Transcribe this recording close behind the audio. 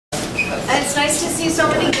And it's nice to see so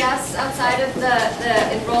many guests outside of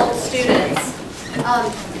the enrolled students.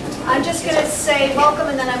 I'm just going to say welcome,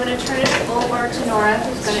 and then I'm going to turn it over to Nora,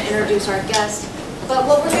 who's going to introduce our guest. But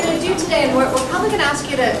what we're going to do today, and we're probably going to ask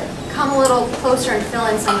you to come a little closer and fill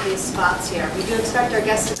in some of these spots here. We do expect our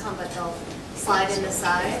guests to come, but they'll slide in the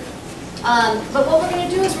side. But what we're going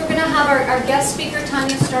to do is we're going to have our guest speaker,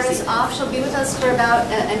 Tanya, start us off. She'll be with us for about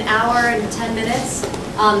an hour and 10 minutes,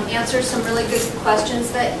 answer some really good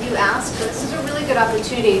questions that you asked. So this is a really good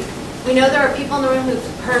opportunity. We know there are people in the room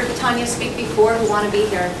who've heard Tanya speak before who want to be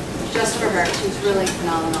here just for her. She's really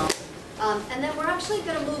phenomenal. And then we're actually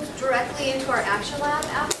going to move directly into our action lab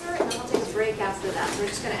after, and then we'll take a break after that. So we're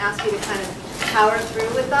just going to ask you to kind of power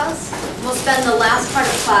through with us. We'll spend the last part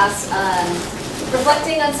of class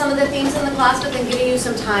reflecting on some of the themes in the class, but then giving you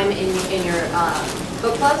some time in your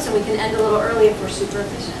book clubs, and we can end a little early if we're super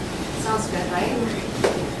efficient. Sounds good, right?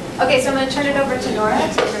 Okay, so I'm going to turn it over to Nora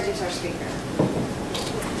to introduce our speaker.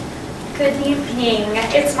 Good evening.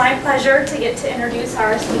 It's my pleasure to get to introduce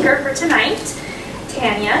our speaker for tonight,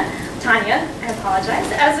 Tanya, I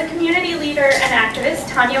apologize. As a community leader and activist,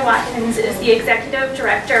 Tanya Watkins is the Executive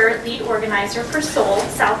Director, Lead Organizer for SOUL,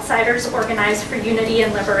 Southsiders Organized for Unity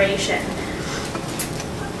and Liberation.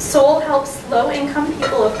 SOUL helps low-income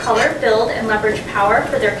people of color build and leverage power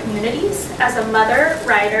for their communities. As a mother,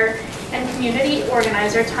 writer, and community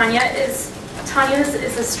organizer, Tanya's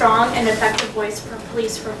is a strong and effective voice for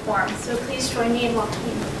police reform. So please join me in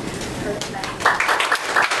welcoming her tonight.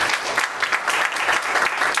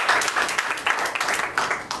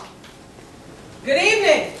 Good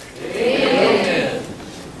evening. Good evening.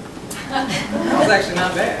 That was actually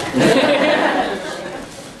not bad.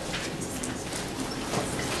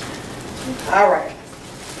 All right.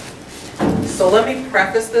 So let me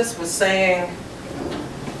preface this with saying,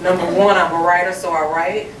 number one, I'm a writer, so I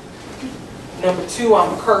write. Number two,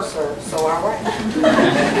 I'm a cursor, so I write.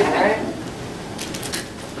 All right?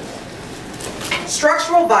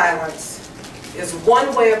 Structural violence is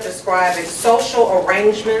one way of describing social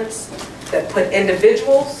arrangements that put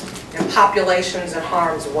individuals and populations in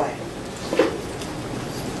harm's way.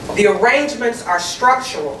 The arrangements are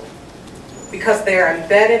structural because they are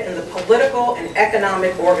embedded in the political and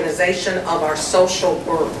economic organization of our social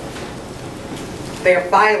world. They are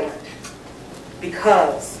violent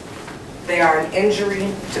because they are an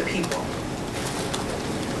injury to people.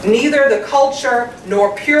 Neither the culture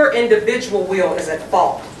nor pure individual will is at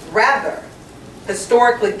fault. Rather,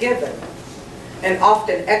 historically given and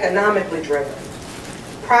often economically driven,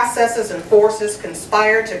 processes and forces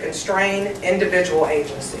conspire to constrain individual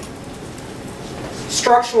agency.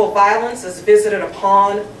 Structural violence is visited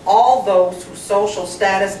upon all those whose social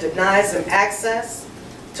status denies them access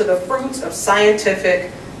to the fruits of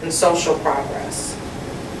scientific and social progress.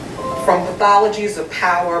 From Pathologies of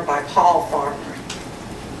Power by Paul Farmer.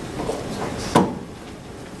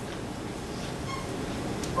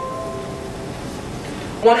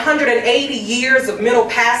 180 years of Middle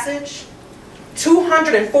Passage,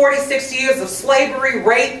 246 years of slavery,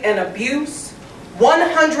 rape, and abuse,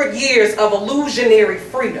 100 years of illusionary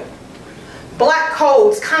freedom. Black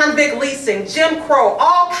codes, convict leasing, Jim Crow,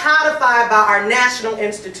 all codified by our national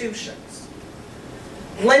institutions.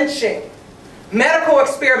 Lynching, medical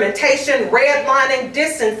experimentation, redlining,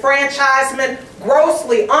 disenfranchisement,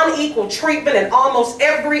 grossly unequal treatment in almost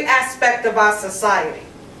every aspect of our society.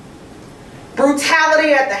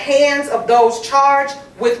 Brutality at the hands of those charged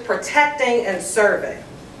with protecting and serving.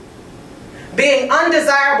 Being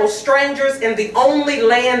undesirable strangers in the only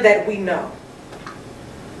land that we know.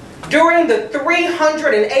 During the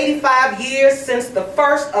 385 years since the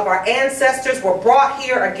first of our ancestors were brought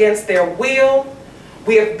here against their will,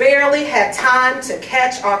 we have barely had time to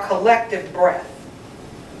catch our collective breath.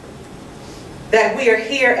 That we are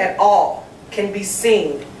here at all can be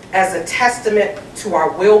seen as a testament to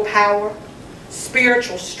our willpower,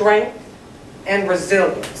 spiritual strength, and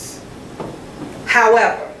resilience.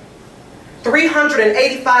 However,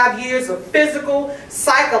 385 years of physical,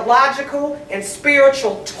 psychological, and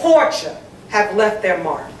spiritual torture have left their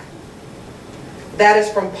mark. That is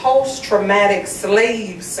from Post-Traumatic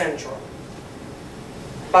Slave Syndrome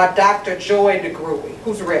by Dr. Joy DeGruy.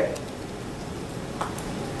 Who's read it?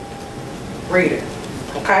 Read it,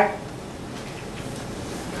 okay?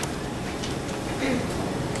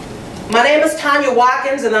 My name is Tanya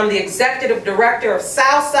Watkins, and I'm the Executive Director of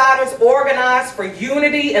Southsiders Organized for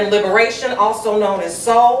Unity and Liberation, also known as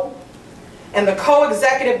SOUL, and the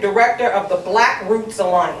Co-Executive Director of the Black Roots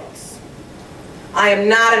Alliance. I am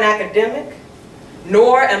not an academic,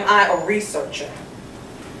 nor am I a researcher.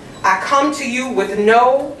 I come to you with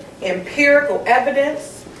no empirical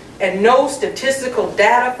evidence and no statistical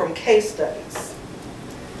data from case studies.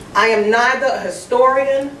 I am neither a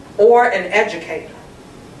historian or an educator.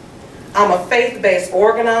 I'm a faith-based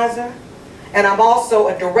organizer, and I'm also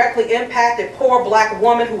a directly impacted poor black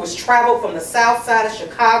woman who has traveled from the South Side of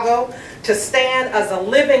Chicago to stand as a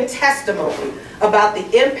living testimony about the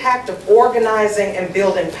impact of organizing and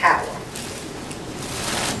building power.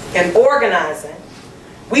 In organizing,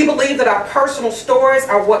 we believe that our personal stories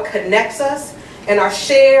are what connects us, and our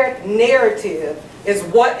shared narrative is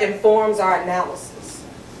what informs our analysis.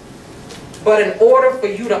 But in order for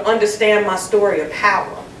you to understand my story of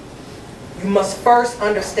power, you must first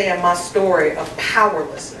understand my story of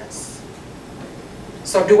powerlessness.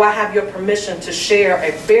 So do I have your permission to share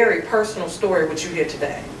a very personal story with you here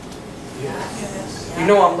today? Yes. You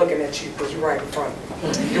know I'm looking at you because you're right in front of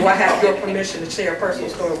me. Do I have your permission to share a personal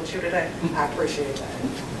story with you today? I appreciate that.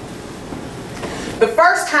 The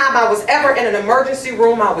first time I was ever in an emergency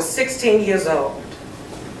room, I was 16 years old.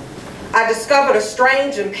 I discovered a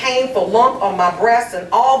strange and painful lump on my breast, and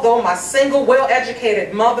although my single,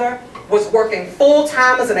 well-educated mother was working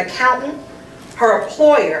full-time as an accountant, her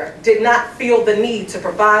employer did not feel the need to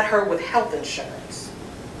provide her with health insurance.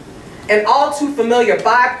 An all too familiar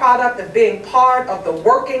byproduct of being part of the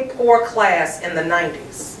working poor class in the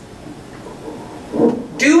 90s.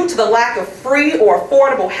 Due to the lack of free or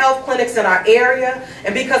affordable health clinics in our area,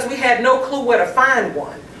 and because we had no clue where to find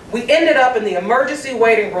one, we ended up in the emergency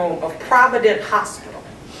waiting room of Provident Hospital.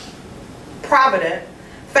 Provident,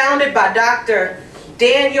 founded by Dr.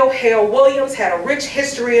 Daniel Hale Williams, had a rich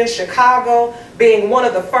history in Chicago, being one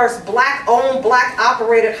of the first black-owned,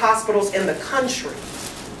 black-operated hospitals in the country.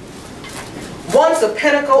 Once a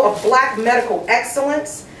pinnacle of black medical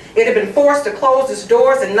excellence, it had been forced to close its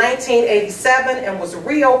doors in 1987 and was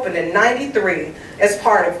reopened in '93 as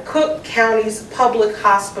part of Cook County's public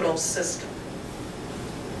hospital system.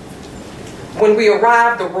 When we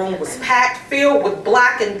arrived, the room was packed, filled with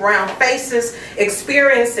black and brown faces,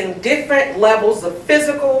 experiencing different levels of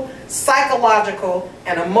physical, psychological,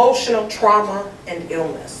 and emotional trauma and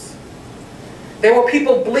illness. There were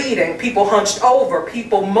people bleeding, people hunched over,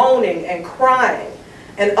 people moaning and crying,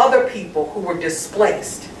 and other people who were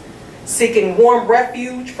displaced, seeking warm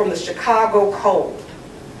refuge from the Chicago cold.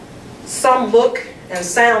 Some looked and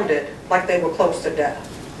sounded like they were close to death.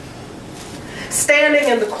 Standing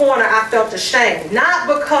in the corner, I felt ashamed, not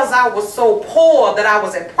because I was so poor that I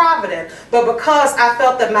was at Provident, but because I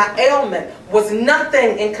felt that my ailment was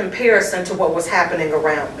nothing in comparison to what was happening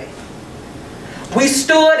around me. We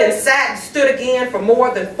stood and sat and stood again for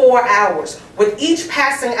more than 4 hours. With each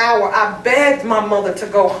passing hour, I begged my mother to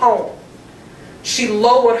go home. She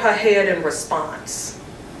lowered her head in response.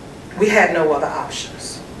 We had no other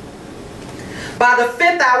options. By the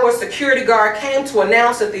 5th hour, a security guard came to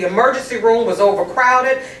announce that the emergency room was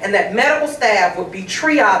overcrowded and that medical staff would be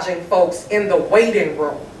triaging folks in the waiting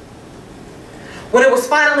room. When it was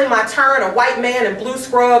finally my turn, a white man in blue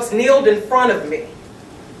scrubs kneeled in front of me.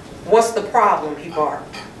 "What's the problem?" he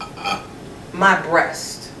barked. "My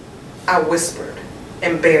breast," I whispered,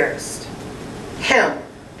 embarrassed. Him,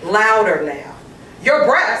 louder now. "Your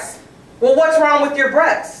breast? Well, what's wrong with your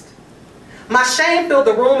breast?" My shame filled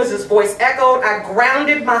the room as his voice echoed. I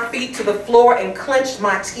grounded my feet to the floor and clenched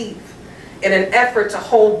my teeth in an effort to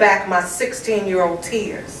hold back my 16-year-old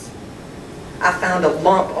tears. I found a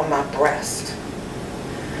lump on my breast.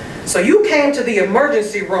 "So you came to the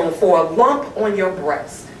emergency room for a lump on your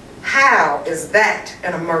breast. How is that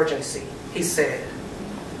an emergency?" he said.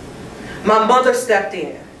 My mother stepped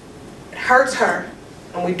in. "It hurts her,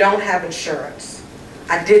 and we don't have insurance."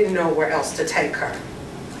 I didn't know where else to take her.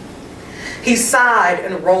 He sighed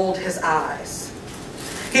and rolled his eyes.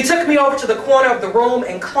 He took me over to the corner of the room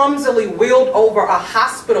and clumsily wheeled over a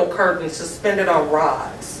hospital curtain suspended on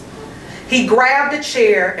rods. He grabbed a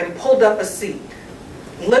chair and pulled up a seat.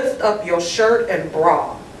 "Lift up your shirt and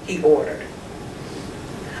bra," he ordered.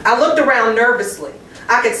 I looked around nervously.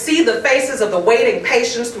 I could see the faces of the waiting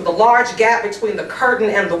patients through the large gap between the curtain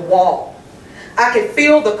and the wall. I could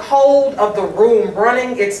feel the cold of the room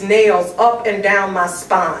running its nails up and down my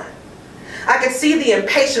spine. I could see the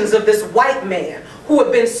impatience of this white man who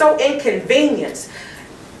had been so inconvenienced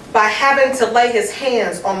by having to lay his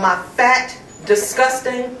hands on my fat,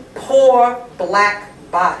 disgusting, poor black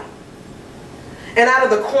body. And out of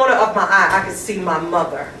the corner of my eye, I could see my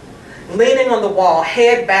mother, leaning on the wall,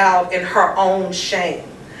 head bowed in her own shame,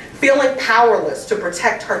 feeling powerless to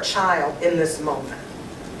protect her child in this moment.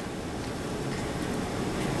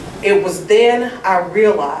 It was then I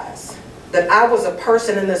realized that I was a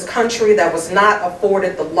person in this country that was not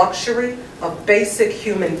afforded the luxury of basic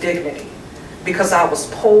human dignity because I was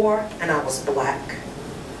poor and I was black.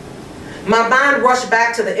 My mind rushed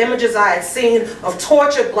back to the images I had seen of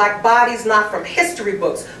tortured black bodies, not from history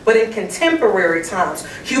books, but in contemporary times,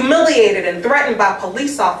 humiliated and threatened by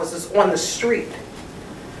police officers on the street.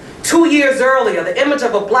 2 years earlier, the image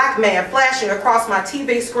of a black man flashing across my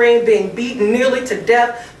TV screen being beaten nearly to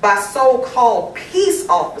death by so-called peace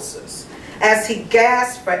officers as he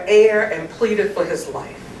gasped for air and pleaded for his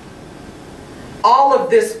life. All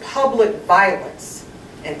of this public violence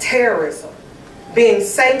and terrorism being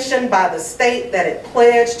sanctioned by the state that it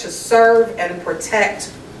pledged to serve and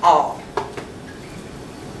protect all.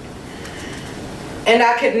 And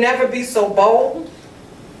I could never be so bold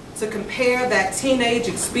to compare that teenage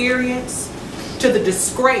experience to the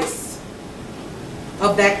disgrace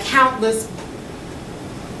of that countless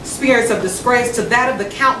experience of disgrace to that of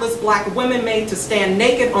the countless black women made to stand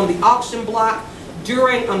naked on the auction block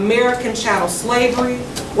during American chattel slavery,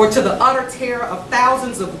 or to the utter terror of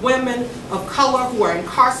thousands of women of color who are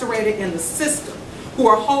incarcerated in the system, who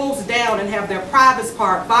are hosed down and have their private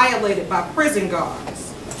part violated by prison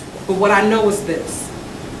guards. But what I know is this: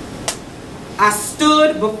 I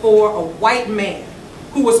stood before a white man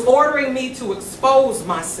who was ordering me to expose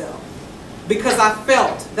myself because I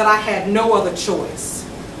felt that I had no other choice.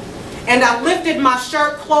 And I lifted my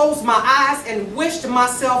shirt, closed my eyes, and wished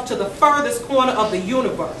myself to the furthest corner of the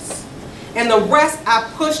universe. And the rest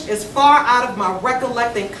I pushed as far out of my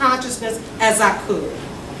recollecting consciousness as I could.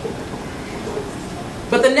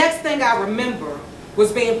 But the next thing I remember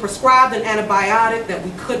was being prescribed an antibiotic that we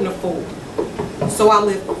couldn't afford. So I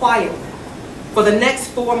lived quietly for the next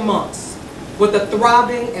 4 months with a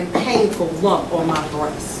throbbing and painful lump on my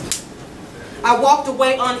breast. I walked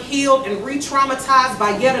away unhealed and re-traumatized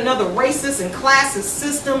by yet another racist and classist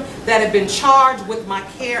system that had been charged with my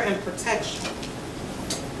care and protection.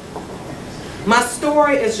 My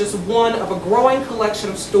story is just one of a growing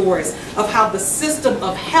collection of stories of how the system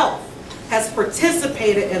of health has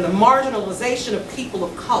participated in the marginalization of people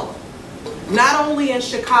of color, not only in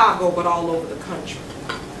Chicago, but all over the country.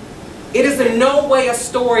 It is in no way a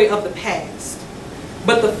story of the past,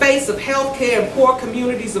 but the face of healthcare in poor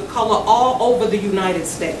communities of color all over the United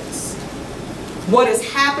States. What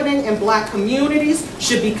is happening in black communities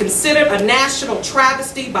should be considered a national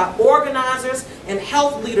travesty by organizers and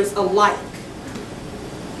health leaders alike.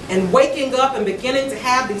 And waking up and beginning to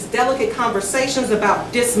have these delicate conversations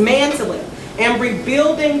about dismantling and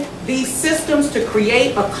rebuilding these systems to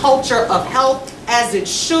create a culture of health as it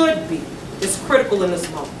should be is critical in this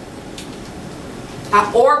moment.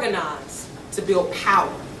 I organize to build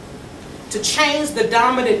power, to change the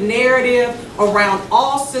dominant narrative around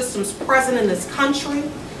all systems present in this country,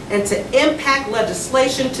 and to impact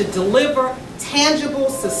legislation to deliver tangible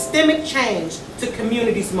systemic change to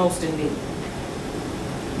communities most in need.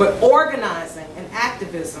 But organizing and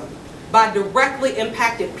activism by directly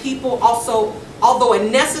impacted people also, although a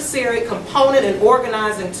necessary component in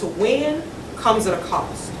organizing to win, comes at a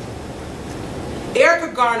cost.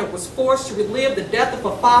 Erica Garner was forced to relive the death of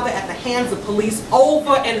her father at the hands of police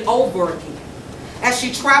over and over again as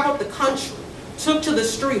she traveled the country, took to the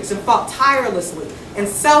streets, and fought tirelessly and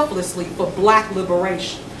selflessly for black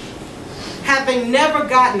liberation. Having never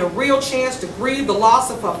gotten a real chance to grieve the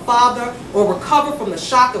loss of her father or recover from the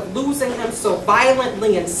shock of losing him so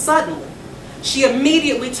violently and suddenly, she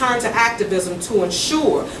immediately turned to activism to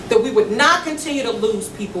ensure that we would not continue to lose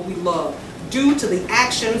people we love due to the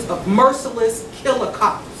actions of merciless killer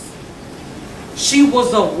cops. She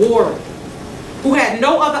was a warrior who had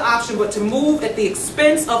no other option but to move at the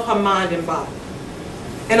expense of her mind and body.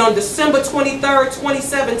 And on December 23rd,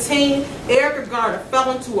 2017, Erica Garner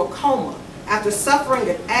fell into a coma after suffering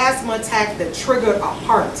an asthma attack that triggered a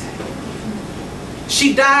heart attack.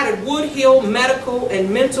 She died at Wood Hill Medical and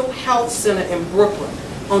Mental Health Center in Brooklyn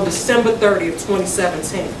on December 30th,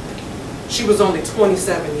 2017. She was only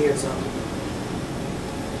 27 years old.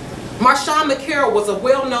 Marshawn McCarroll was a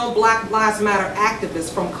well-known Black Lives Matter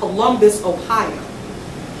activist from Columbus, Ohio.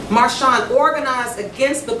 Marshawn organized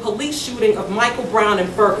against the police shooting of Michael Brown in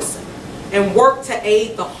Ferguson and worked to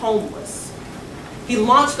aid the homeless. He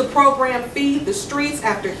launched the program Feed the Streets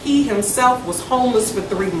after he himself was homeless for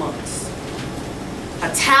 3 months. A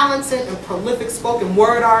talented and prolific spoken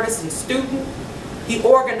word artist and student, he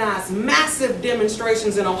organized massive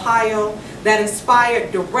demonstrations in Ohio that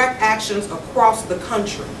inspired direct actions across the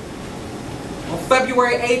country. On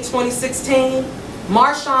February 8, 2016,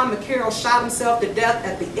 Marshawn McCarroll shot himself to death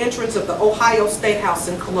at the entrance of the Ohio State House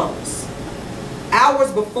in Columbus.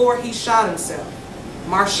 Hours before he shot himself,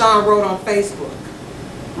 Marshawn wrote on Facebook,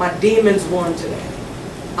 "My demons won today.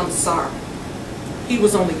 I'm sorry." He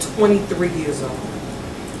was only 23 years old.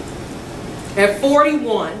 At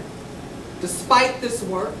 41, despite this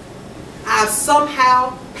work, I've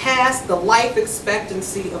somehow passed the life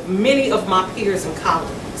expectancy of many of my peers and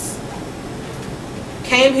colleagues.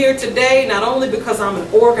 Came here today not only because I'm an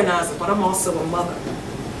organizer, but I'm also a mother.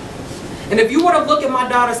 And if you were to look at my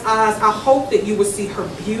daughter's eyes, I hope that you would see her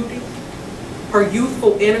beauty, her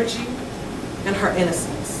youthful energy, and her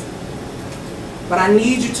innocence. But I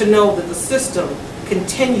need you to know that the system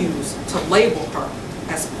continues to label her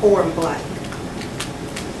as poor and black.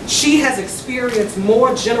 She has experienced more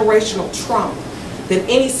generational trauma than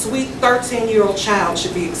any sweet 13-year-old child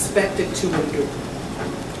should be expected to endure.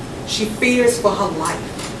 She fears for her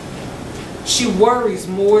life. She worries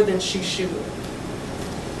more than she should.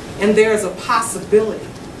 And there is a possibility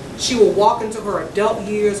she will walk into her adult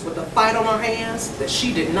years with a fight on her hands that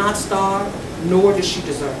she did not start, nor does she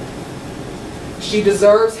deserve. She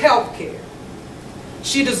deserves health care.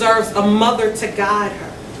 She deserves a mother to guide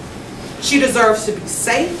her. She deserves to be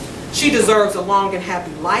safe. She deserves a long and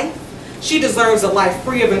happy life. She deserves a life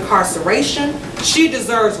free of incarceration. She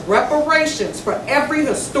deserves reparations for every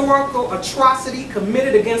historical atrocity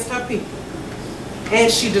committed against her people.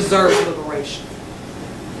 And she deserves liberation.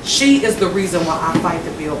 She is the reason why I fight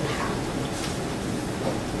to build power.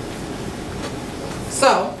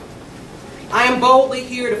 So, I am boldly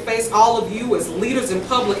here to face all of you as leaders in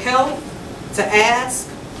public health to ask,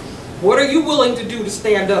 what are you willing to do to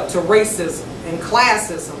stand up to racism and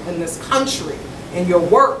classism in this country, in your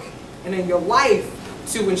work, and in your life,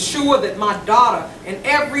 to ensure that my daughter and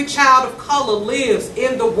every child of color lives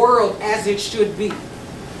in the world as it should be?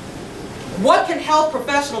 What can health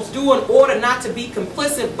professionals do in order not to be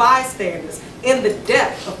complicit bystanders in the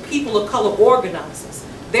death of people of color organizers,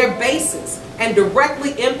 their bases, and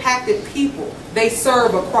directly impacted people they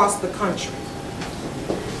serve across the country?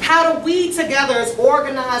 How do we together as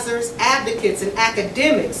organizers, advocates, and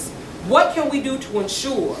academics, what can we do to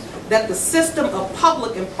ensure that the system of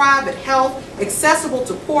public and private health accessible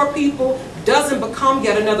to poor people doesn't become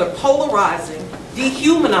yet another polarizing,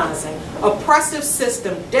 dehumanizing, oppressive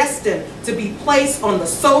system destined to be placed on the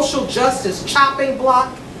social justice chopping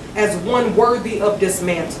block as one worthy of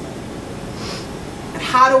dismantling? And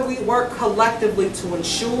how do we work collectively to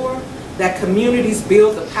ensure that communities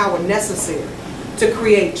build the power necessary to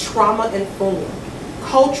create trauma-informed,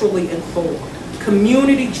 culturally informed,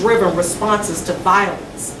 community-driven responses to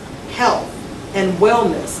violence, health, and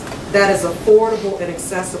wellness that is affordable and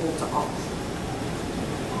accessible to all?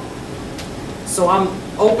 So I'm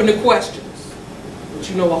open to questions, but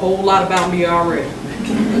you know a whole lot about me already.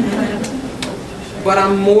 But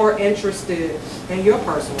I'm more interested in your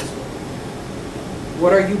personal story.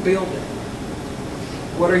 What are you building?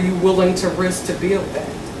 What are you willing to risk to build that?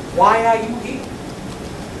 Why are you here?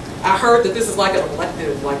 I heard that this is like an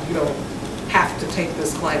elective, like you don't have to take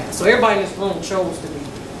this class. So everybody in this room chose to be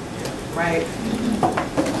here, right?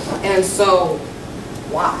 And so,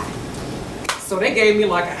 why? So they gave me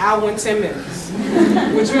like an hour and 10 minutes,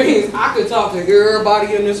 which means I could talk to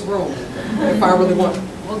everybody in this room if I really wanted.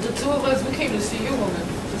 Well, the two of us, we came to see you, woman.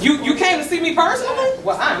 You came to see me personally?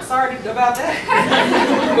 Well, I'm sorry about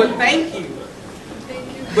that. But thank you. Thank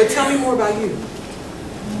you. But tell me more about you. I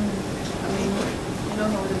mean, you know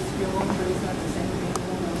how it is to be a woman, but it's not the same thing as a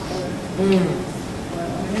woman of color. But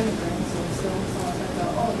I'm an immigrant, so still someone finds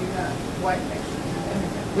out, oh, you're not white, actually, you're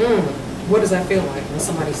an immigrant. What does that feel like when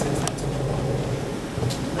somebody says that to me?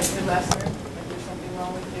 Like your last year, like there's something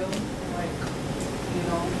wrong with you, like, you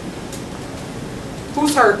know.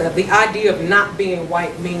 Who's heard that the idea of not being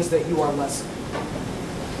white means that you are lesser?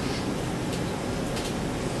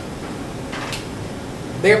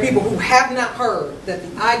 There are people who have not heard that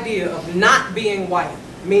the idea of not being white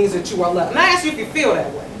means that you are lesser. And I ask you if you feel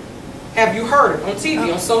that way. Have you heard it on TV,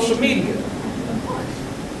 on social media?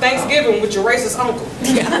 Thanksgiving with your racist uncle.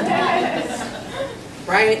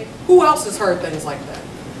 Right? Who else has heard things like that?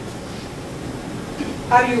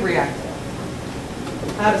 How do you react to that?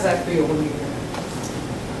 How does that feel when you hear it?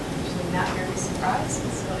 Usually not very surprised.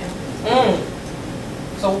 It's really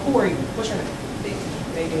So who are you? What's your name?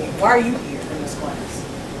 Nadine. Why are you here in this class?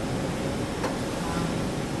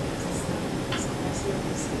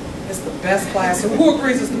 It's the best class. Who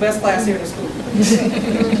agrees it's the best class here in the school?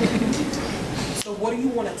 So what do you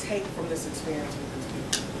want to take from this experience with these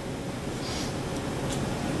people?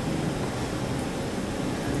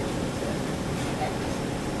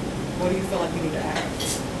 What do you feel like you need to add?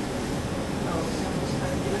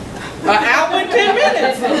 An hour and 10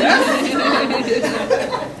 minutes.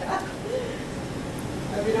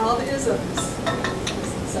 I mean, all the isms.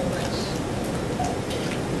 There's so much.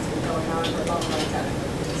 It's been going on for a long, long time.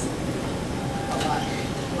 It's a lot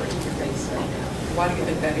more in your face right now. Why do you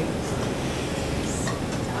think that is? It's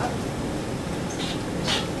tough.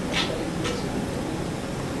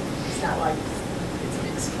 not like it's a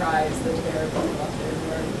big surprise that there are people out there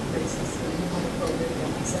who are racist and homophobic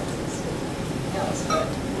and sexist and everything else,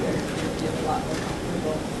 but we're going to feel a lot more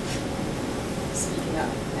comfortable speaking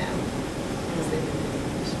up now because they've been doing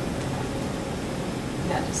it.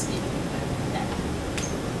 Not just speaking, but acting.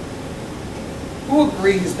 Who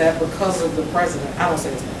agrees that because of the president, I don't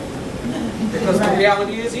say his name, because the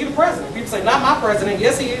reality is he's the president. People say, not my president.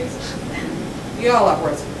 Yes, he is. We all are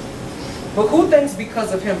presidents. But who thinks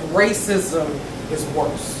because of him racism is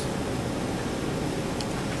worse?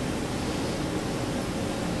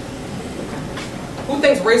 Who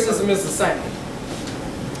thinks racism is the same?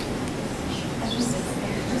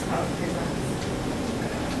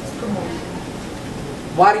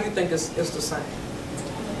 Why do you think it's the same?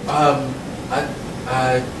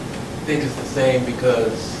 I think it's the same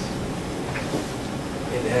because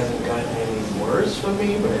it hasn't gotten any worse for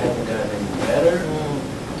me, but it hasn't gotten any better.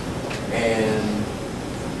 And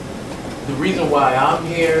the reason why I'm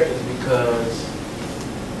here is because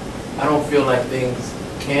I don't feel like things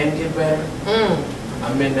can get better.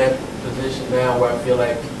 I'm in that position now where I feel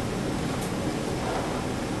like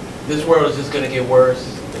this world is just going to get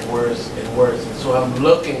worse and worse and worse. And so I'm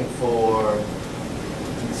looking for,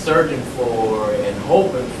 searching for, and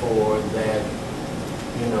hoping for that,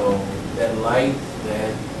 you know, that light,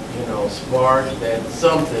 that, you know, spark, that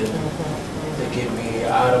something to get me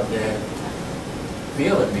out of that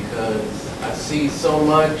feeling, because I see so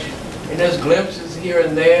much, and there's glimpses here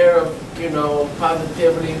and there of, you know,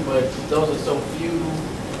 positivity, but those are so few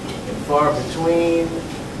and far between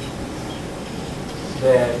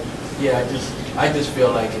that, yeah, I just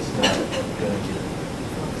feel like it's not gonna get.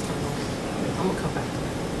 I'm gonna come back to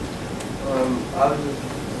that. I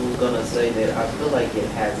was gonna say that I feel like it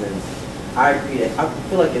hasn't. I agree that I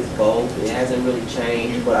feel like it's both. It hasn't really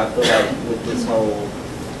changed, but I feel like with this whole,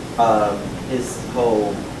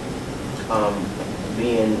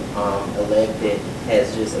 being elected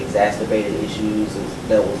has just exacerbated issues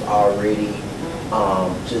that was already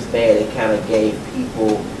just bad. It kind of gave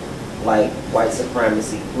people like white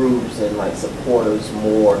supremacy groups and like supporters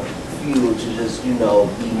more fuel to just, you know,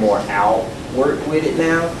 be more outward with it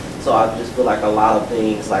now. So I just feel like a lot of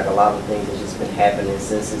things that's just been happening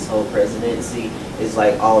since his whole presidency is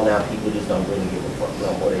like, oh, now people just don't really give a fuck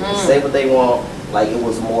no more. They just say what they want. Like, it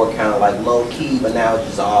was more kind of like low key, but now it's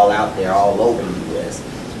just all out there, all over the U.S.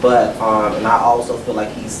 But, and I also feel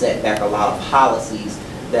like he set back a lot of policies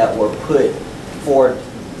that were put forward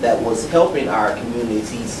that was helping our communities.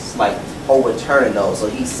 He's like overturning those, so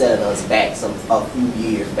he's setting us back a few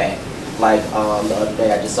years back. Like the other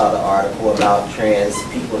day, I just saw the article about trans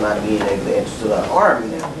people not being able to enter the army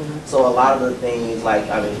now. So a lot of the things, like,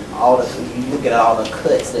 I mean, you look at all the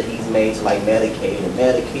cuts that he's made to like Medicaid and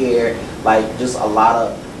Medicare, like just a lot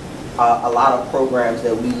of programs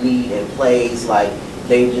that we need in place. Like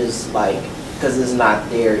they just like, because it's not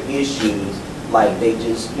their issues. Like they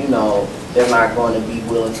just, you know, they're not going to be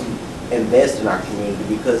willing to invest in our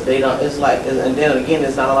community because they don't. It's like, and then again,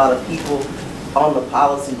 there's not a lot of people on the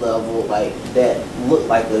policy level like that look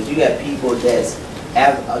like us. You got people that's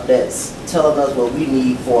telling us what we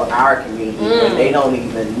need for our community, but they don't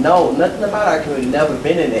even know nothing about our community, never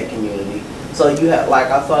been in that community. So you have, like,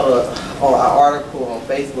 I saw an article on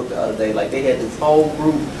Facebook the other day, like they had this whole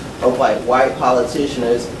group of like white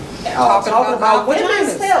politicians talking about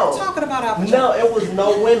women's health. Talking about our vaginas. No, it was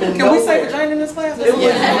no women. Can we say vagina in this class? It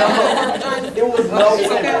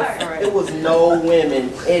was no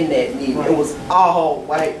women in that meeting. It was all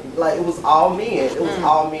white, like it was all men. It was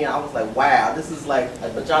all men. I was like, wow, this is like,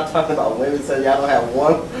 but y'all talking about women, so y'all don't have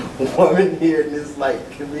one woman here in this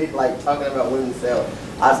like committee, like talking about women's health.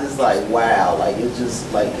 I was just like, wow, like it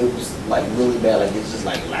just like it was like really bad. Like it's just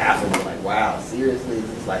like laughing, like wow, seriously,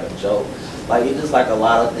 this is like a joke. Like it's just like a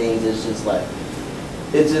lot of things. It's just like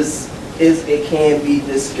it can be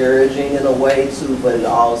discouraging in a way too, but it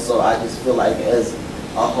also, I just feel like as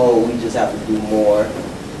a whole we just have to do more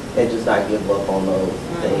and just not give up on those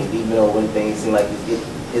things, even though when things seem like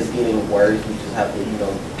it's getting worse, we just have to, you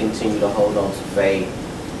know, continue to hold on to faith.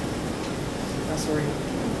 That's real.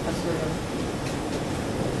 That's real.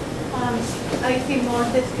 I see more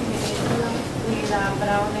discrimination with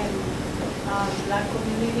brown and black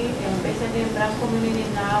community, especially in brown community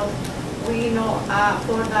now. We know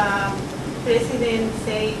for the president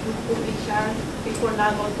say we could be charged, people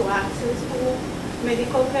not go to access to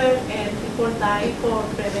medical care, and people die for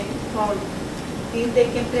things they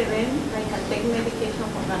can prevent, like take medication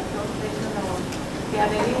for blood pressure or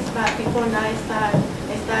diabetes, but people now start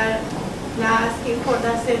now asking for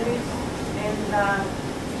that service,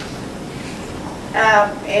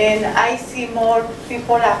 and I see more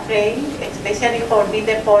people afraid, especially for be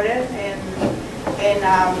deported.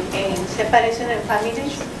 and separation in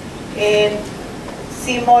families, and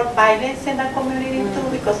see more violence in the community too,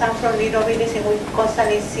 because I'm from Little Village and we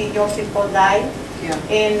constantly see young people die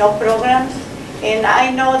and no programs. And I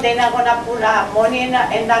know they're not gonna put money in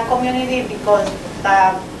that community because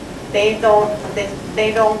they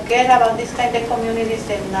don't care about this kind of communities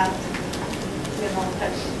and not, you know.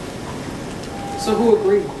 So who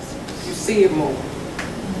agrees? You see it more.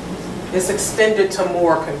 It's extended to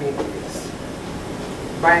more communities,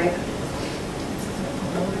 right?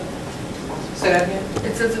 Say that again?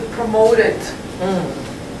 It says it promoted,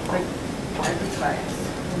 like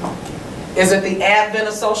advertised. Is it the advent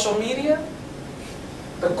of social media?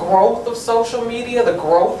 The growth of social media, the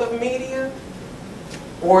growth of media?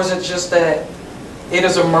 Or is it just that it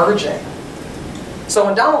is emerging? So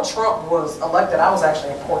when Donald Trump was elected, I was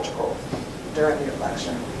actually in Portugal during the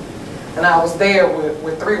election. And I was there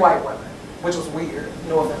with 3 white women, which was weird.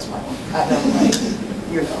 No offense, my wife. I never like,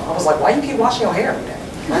 you know, I was like, why you keep washing your hair every day?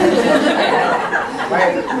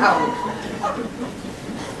 Right?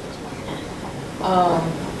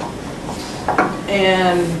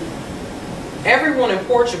 And everyone in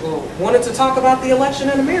Portugal wanted to talk about the election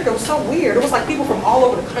in America. It was so weird. It was like people from all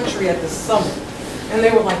over the country at this summit. And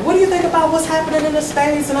they were like, what do you think about what's happening in the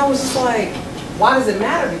States? And I was just like, why does it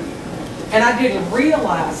matter to you? And I didn't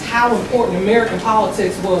realize how important American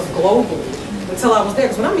politics was globally until I was there.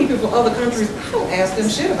 Because when I meet people from other countries, I don't ask them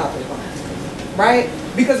shit about their politics, right?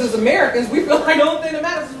 Because as Americans, we feel like the only thing that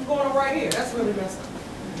matters is what's going on right here. That's really messed up.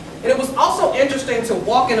 And it was also interesting to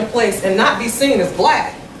walk in a place and not be seen as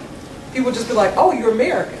black. People would just be like, oh, you're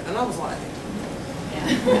American. And I was like,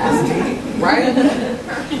 that's deep, right?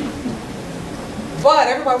 But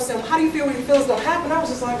everybody was saying, well, how do you feel when you feel it's going to happen? I was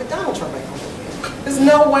just like, Donald Trump ain't going to win. There's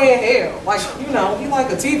no way in hell. Like, you know, he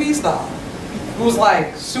like a TV star who's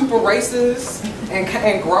like super racist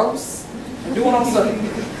and gross and doing all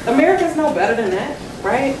stuff. Americans know better than that,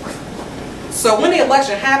 right? So when the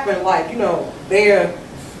election happened, like, you know, there,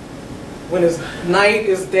 when it's night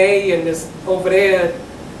is day and it's over there,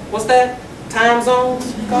 what's that? Time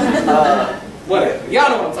zones? Whatever. Y'all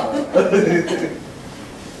know what I'm talking about.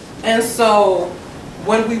 And so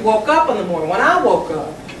when we woke up in the morning, when I woke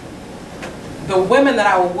up, the women that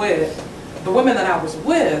I was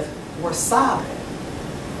with were sobbing.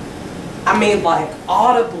 I mean, like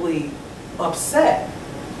audibly upset.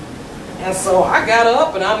 And so I got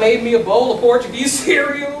up and I made me a bowl of Portuguese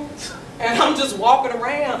cereal and I'm just walking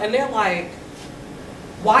around and they're like,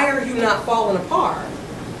 why are you not falling apart?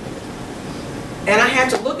 And I had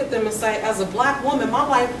to look at them and say, as a black woman, my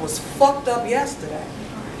life was fucked up yesterday.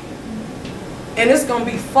 And it's going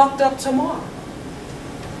to be fucked up tomorrow.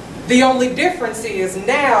 The only difference is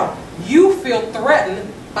now you feel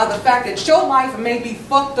threatened by the fact that your life may be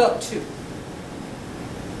fucked up too.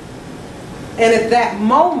 And at that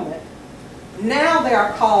moment, now there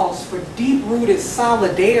are calls for deep-rooted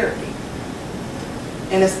solidarity.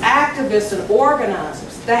 And as activists and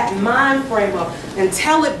organizers, that mind frame of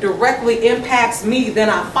until it directly impacts me, then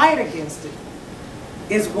I fight against it,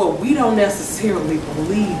 is what we don't necessarily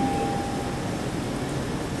believe in.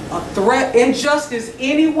 A threat, injustice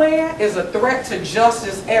anywhere is a threat to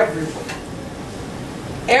justice everywhere.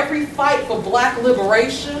 Every fight for black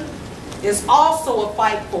liberation is also a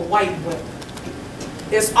fight for white women.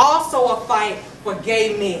 It's also a fight for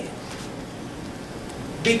gay men.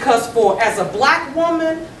 Because as a black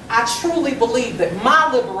woman, I truly believe that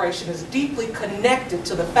my liberation is deeply connected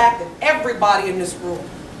to the fact that everybody in this room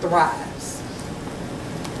thrives.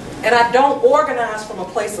 And I don't organize from a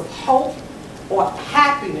place of hope or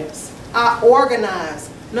happiness. I organize,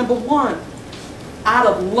 number one, out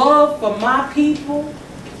of love for my people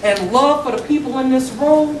and love for the people in this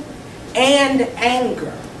room and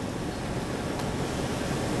anger.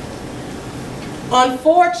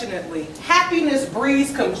 Unfortunately, happiness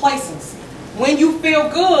breeds complacency. When you feel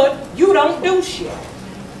good, you don't do shit.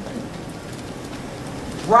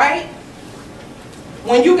 Right?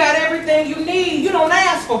 When you got everything you need, you don't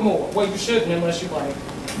ask for more. Well, you shouldn't unless you like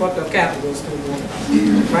fucked up capitalist,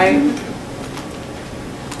 right?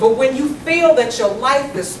 But when you feel that your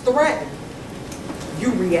life is threatened,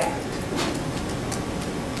 you react.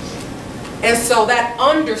 And so that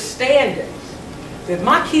understanding that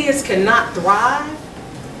my kids cannot thrive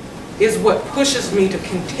is what pushes me to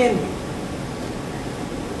continue.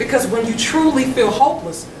 Because when you truly feel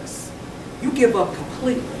hopelessness, you give up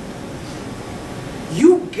completely.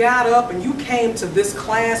 You got up and you came to this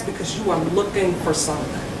class because you are looking for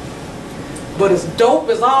something. But as dope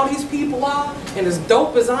as all these people are, and as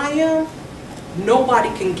dope as I am, nobody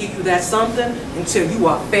can give you that something until you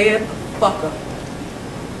are fed the fuck up.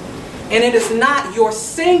 And it is not your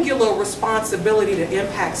singular responsibility to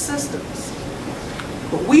impact systems.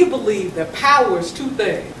 But we believe that power is two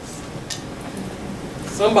things.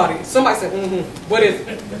 Somebody said, what is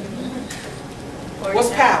it?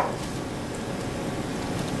 What's power?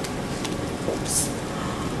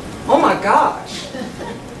 Oh my gosh.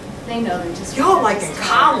 They know they just. Y'all like in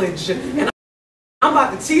college, and I'm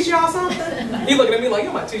about to teach y'all something? He looking at me like,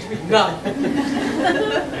 you're about to teach me nothing.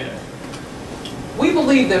 We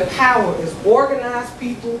believe that power is organized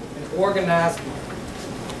people and organized money.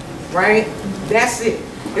 Right? That's it.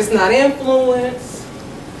 It's not influence.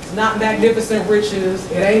 It's not magnificent riches.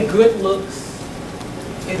 It ain't good looks.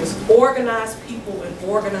 It is organized people and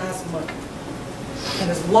organized money.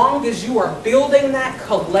 And as long as you are building that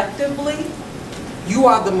collectively, you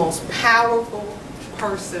are the most powerful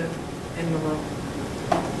person in the room.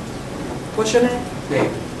 What's your name?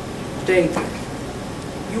 David. David.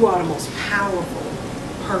 You are the most powerful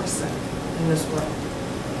person in this room.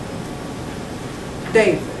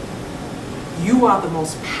 David. You are the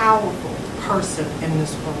most powerful person in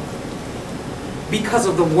this room because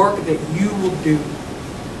of the work that you will do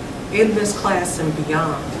in this class and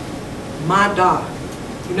beyond. My daughter,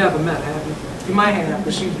 you never met her, have you? You might have,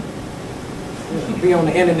 but she be on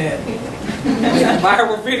the internet, make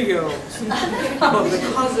viral videos. But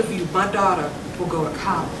because of you, my daughter will go to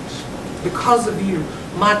college. Because of you,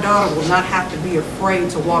 my daughter will not have to be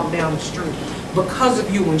afraid to walk down the street. Because of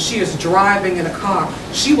you, when she is driving in a car,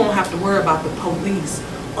 she won't have to worry about the police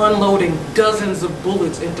unloading dozens of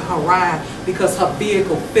bullets into her ride because her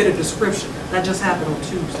vehicle fit a description. That just happened on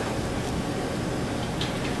Tuesday.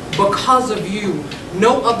 Because of you,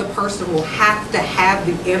 no other person will have to have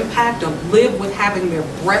the impact of live with having their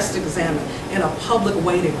breast examined in a public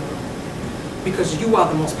waiting room because you are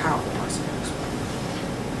the most powerful person in this room.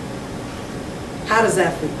 How does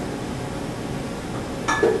that feel?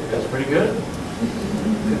 That's pretty good.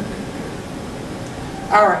 Good.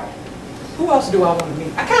 All right. Who else do I want to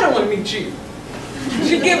meet? I kind of want to meet you.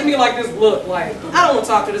 She gives me like this look, like, I don't want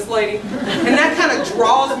to talk to this lady. And that kind of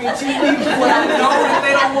draws me to people when I know that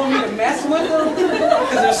they don't want me to mess with them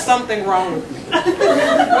because there's something wrong with me.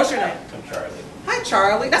 What's your name? I'm Charlie. Hi,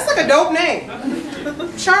 Charlie. That's like a dope name.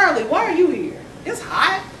 Charlie, why are you here? It's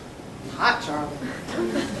hot. Hot, Charlie.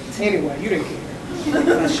 Anyway, you didn't care.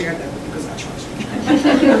 I shared that with you because I trust you.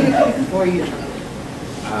 Why are you, Charlie?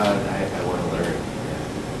 I want to learn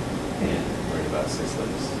and learn about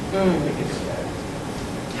systems. Make it impact.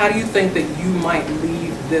 How do you think that you might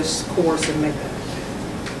leave this course and make that?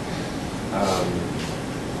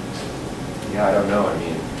 Yeah, I don't know. I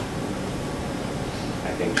mean,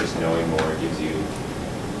 I think just knowing more gives you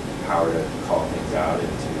power to call things out and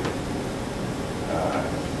to,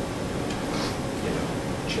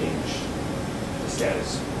 change the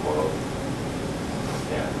status quo.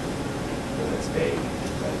 Yeah, and that's vague.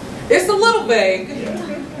 But It's a little vague,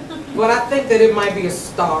 yeah. but I think that it might be a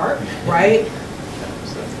start, right?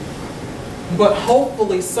 But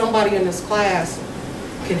hopefully somebody in this class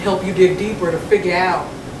can help you dig deeper to figure out,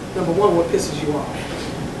 number one, what pisses you off.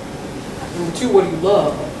 Number two, what do you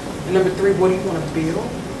love? And number three, what do you want to build?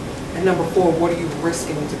 And number four, what are you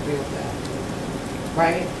risking to build that?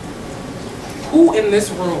 Right? Who in this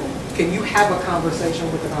room can you have a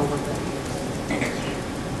conversation with about what that is?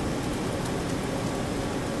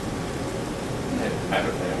 I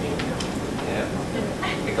mean, yeah, I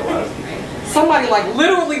think a lot of people. Somebody like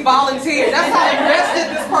literally volunteered. That's how invested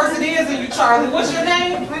this person is in you, Charlie. What's your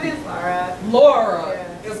name? My name's Laura. Laura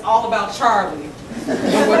Yeah. is all about Charlie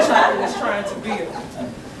and what Charlie is trying to build.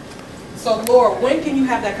 So Laura, when can you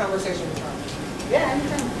have that conversation with Charlie? Yeah,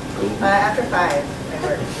 anytime. After 5 at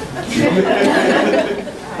work.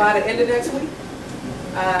 By the end of next week?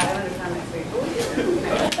 I don't know time next week.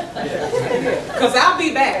 Because I'll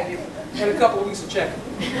be back in a couple of weeks to check.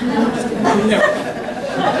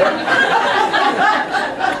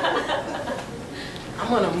 I'm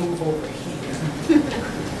going to move over here.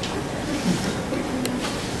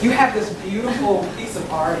 You have this beautiful piece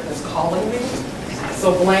of art that's calling me,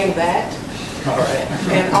 so blame that. All right.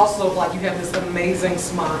 And also, like, you have this amazing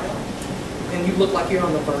smile, and you look like you're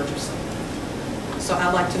on the verge of something. So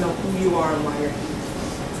I'd like to know who you are and why you're here.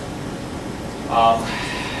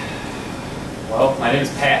 Well, my name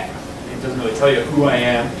is Pat. It doesn't really tell you who I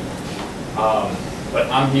am, but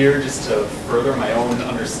I'm here just to further my own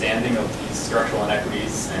understanding of these structural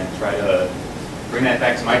inequities and try to bring that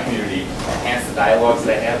back to my community, enhance the dialogues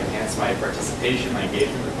that I have, enhance my participation, my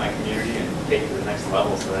engagement with my community, and take it to the next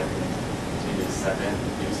level so that I can continue to step in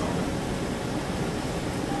and do something.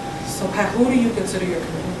 So Pat, who do you consider your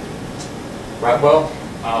community? Right, well,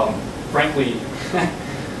 frankly,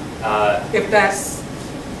 If that's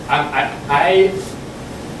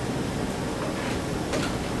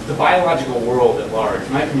the biological world at large,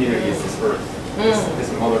 my community is this earth,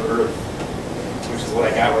 this Mother Earth, which is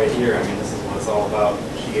what I got right here. I mean, this is what it's all about.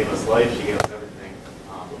 She gave us life, she gave us everything.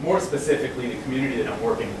 But more specifically, the community that I'm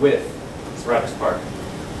working with is Rogers Park.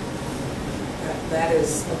 That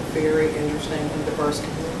is a very interesting and diverse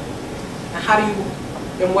community. And how do you,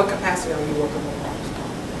 in what capacity are you working with Rogers Park?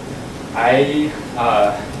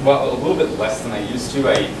 Well, a little bit less than I used to.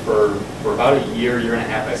 For about a year and a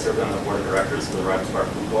half, I served on the board of directors for the Rogers Park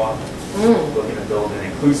Food Co-op, looking to build an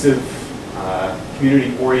inclusive,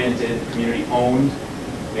 community-oriented, community-owned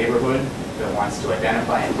neighborhood that wants to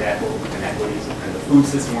identify and tackle inequities within the food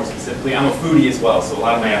system more specifically. I'm a foodie as well, so a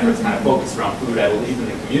lot of my efforts kind of focus around food. I believe in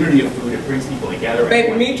the community of food. It brings people together.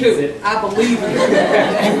 Baby, me too. I believe in you.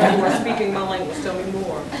 You are speaking my language. Tell me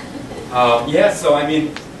more. Yeah, so I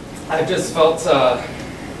mean, I've just felt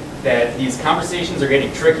that these conversations are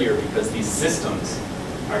getting trickier because these systems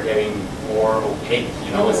are getting more opaque.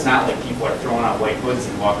 You know, it's not like people are throwing out white hoods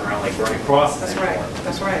and walking around like burning crosses That's anymore. right.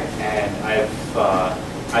 That's right. And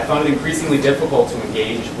I found it increasingly difficult to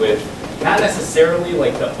engage with not necessarily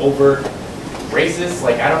like the overt races.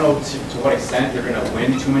 Like I don't know to what extent they're going to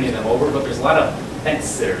win too many of them over, but there's a lot of fence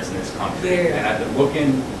sitters in this country, and I've been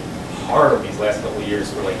looking hard these last couple of years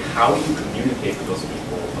for like how do you communicate with those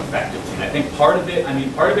people effectively. And I think part of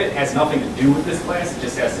it has nothing to do with this class. It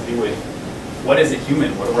just has to do with what is a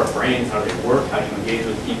human, what are our brains, how do they work, how do you engage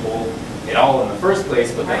with people at all in the first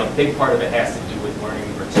place. But then a big part of it has to do with learning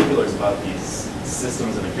the particulars about these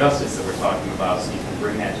systems of injustice that we're talking about, so you can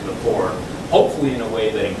bring that to the fore, hopefully in a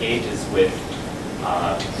way that engages with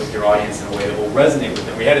your audience in a way that will resonate with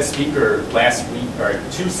them. We had a speaker last week, or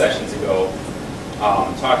 2 sessions ago,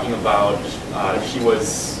 talking about she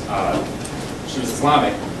was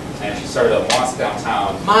Islamic, and she started a mosque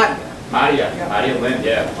downtown. Madia Lind,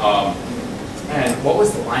 yeah. And what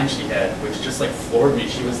was the line she had, which just like floored me?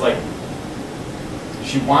 She was like,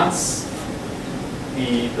 she wants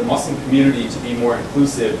the Muslim community to be more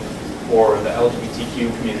inclusive for the LGBTQ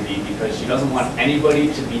community because she doesn't want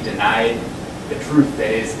anybody to be denied the truth that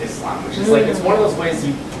is Islam, which is like, it's one of those ways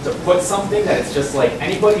to put something that it's just like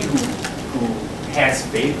anybody who has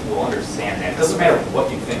faith will understand that. It doesn't matter what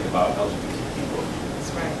you think about LGBT people.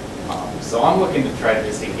 That's right. So I'm looking to try to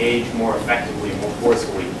just engage more effectively, more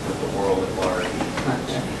forcefully with the world at large.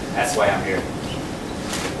 That's why I'm here.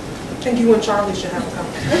 I think you and Charlie should have a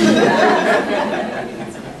conversation.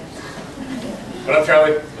 What up,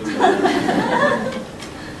 Charlie?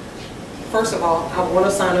 First of all, I want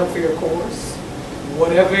to sign up for your course.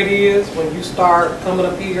 Whatever it is, when you start coming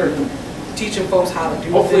up here and teaching folks how to do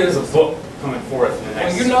things. Hopefully there's a book coming forth in the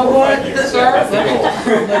next 4 or 5 years. Sir,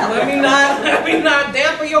 let me not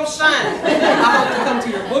dampen your shine. I hope to come to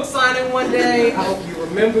your book signing one day. I hope you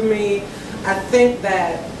remember me. I think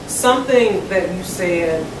that something that you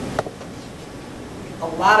said, a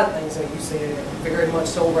lot of things that you said very much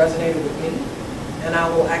so resonated with me. And I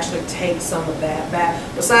will actually take some of that back,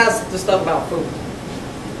 besides the stuff about food.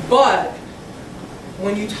 But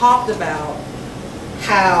when you talked about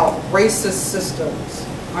how racist systems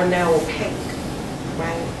are now opaque,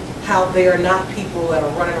 right? How they are not people that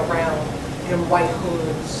are running around in white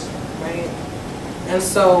hoods, right? And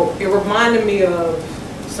so it reminded me of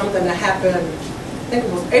something that happened, I think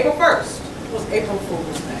it was April 1st. It was April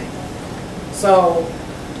Fool's Day. So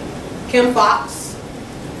Kim Fox,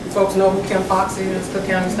 you folks know who Kim Fox is, Cook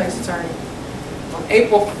County State's Attorney. On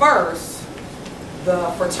April 1st,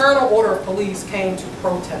 the Fraternal Order of Police came to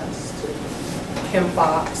protest Kim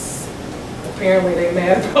Fox. Apparently they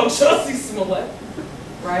mad about Jussie Smollett,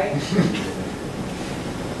 right?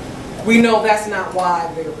 We know that's not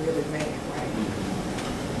why they're really mad,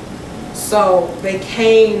 right? So they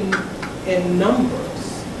came in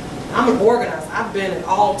numbers. I'm an organizer. I've been in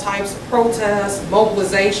all types of protests,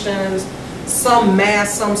 mobilizations, some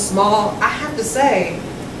mass, some small. I have to say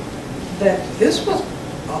that this was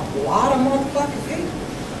a lot of motherfucking people.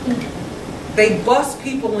 They bust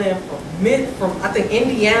people in from I think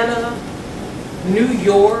Indiana, New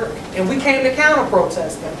York, and we came to counter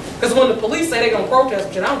protest them. Because when the police say they're gonna protest,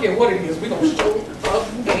 I don't care what it is, we're gonna show up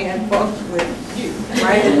and fuck with you,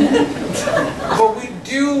 right? But we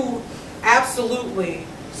do absolutely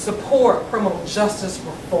support criminal justice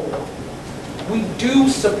reform. We do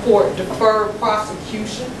support deferred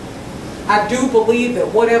prosecution. I do believe that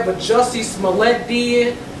whatever Jussie Smollett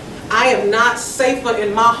did, I am not safer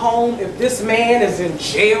in my home if this man is in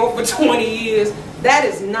jail for 20 years. That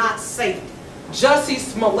is not safe. Jussie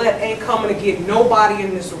Smollett ain't coming to get nobody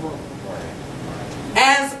in this room.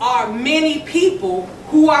 As are many people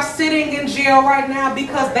who are sitting in jail right now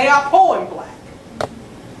because they are poor and black.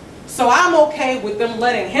 So I'm okay with them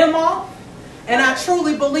letting him off, and I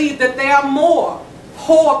truly believe that there are more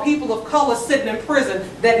poor people of color sitting in prison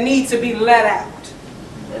that need to be let out.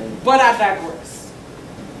 But I digress.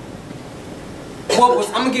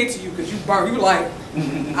 I'm gonna get to you because you like,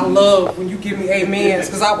 I love when you give me amens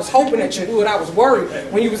because I was hoping that you would. I was worried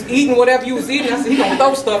when you was eating whatever you was eating. I said, he gonna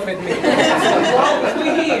throw stuff at me. So as long as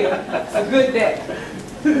we here, it's a good day.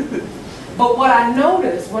 But what I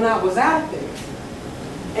noticed when I was out there,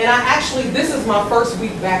 and this is my first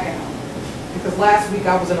week back out because last week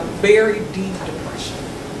I was in a very deep depression.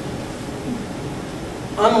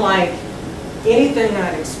 Unlike anything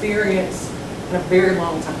I'd experienced in a very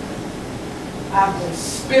long time. I've been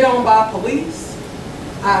spit on by police.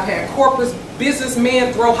 I've had corporate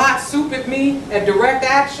businessmen throw hot soup at me at direct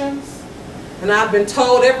actions. And I've been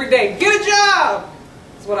told every day, get a job.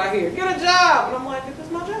 That's what I hear, get a job. And I'm like, this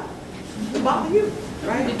is my job. To bother you,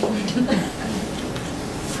 right?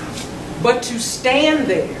 But to stand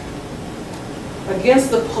there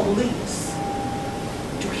against the police,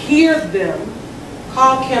 to hear them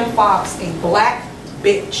call Kim Foxx a black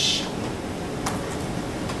bitch.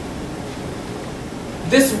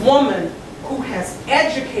 This woman who has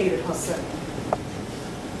educated herself,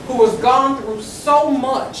 who has gone through so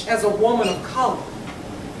much as a woman of color,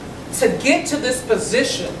 to get to this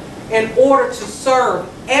position in order to serve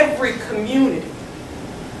every community.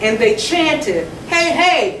 And they chanted, hey,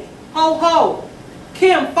 hey, ho, ho,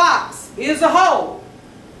 Kim Foxx is a hoe.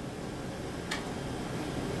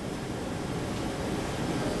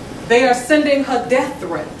 They are sending her death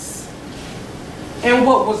threats. And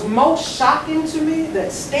what was most shocking to me,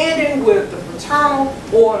 that standing with the fraternal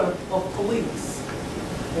order of police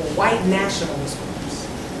were white nationalist groups.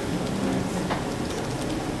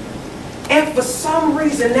 And for some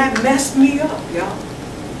reason that messed me up, y'all.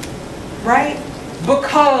 Right?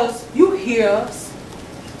 Because you hear us,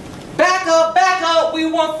 back up, we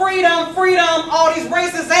want freedom, freedom, all these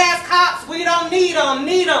racist ass cops, we don't need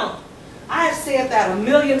them. I have said that a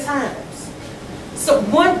million times. So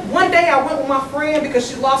one day I went with my friend because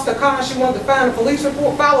she lost her car and she wanted to file a police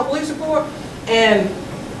report. And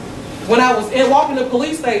when I was walking to the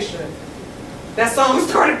police station, that song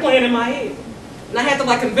started playing in my head. And I had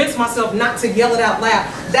to convince myself not to yell it out loud.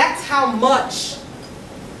 That's how much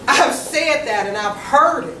I've said that and I've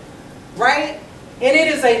heard it, right? And it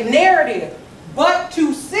is a narrative. But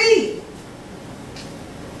to see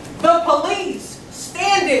the police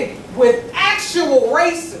standing with actual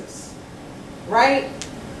racists, right?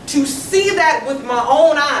 To see that with my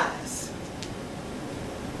own eyes,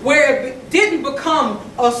 where it didn't become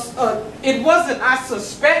it wasn't, I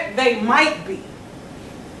suspect they might be.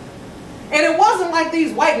 And it wasn't like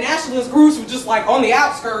these white nationalist groups were just on the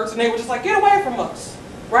outskirts and they were just get away from us,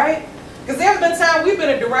 right? Because there's been times we've been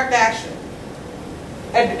in direct action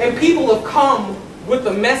and people have come with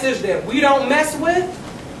the message that we don't mess with,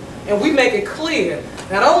 and we make it clear,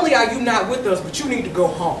 not only are you not with us, but you need to go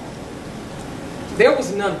home. There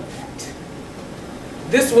was none of that.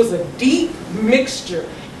 This was a deep mixture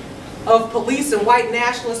of police and white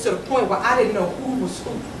nationalists to the point where I didn't know who was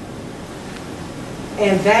who.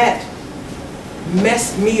 And that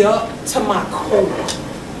messed me up to my core.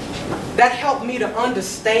 That helped me to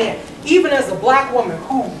understand, even as a black woman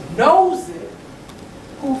who knows it,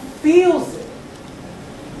 who feels it,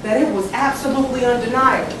 that it was absolutely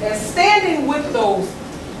undeniable. And standing with those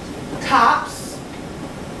cops,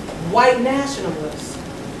 white nationalists,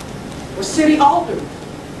 were city aldermen.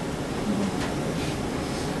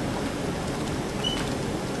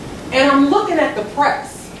 And I'm looking at the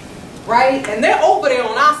press, right? And they're over there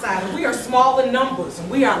on our side, and we are small in numbers, and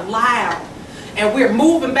we are loud, and we're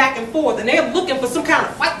moving back and forth, and they're looking for some kind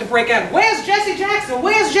of fight to break out. Where's Jesse Jackson?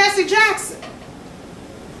 Where's Jesse Jackson?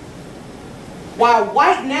 While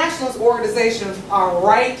white nationalist organizations are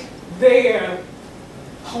right there,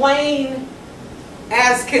 plain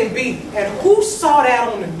as can be. And who saw that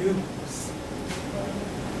on the news?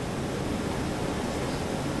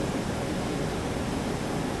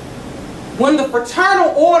 When the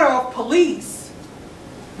Fraternal Order of Police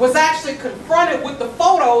was actually confronted with the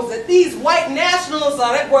photos that these white nationalists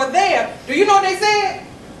were there, do you know what they said?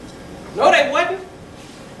 No, they wasn't.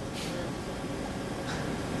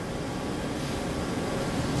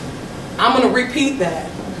 I'm going to repeat that.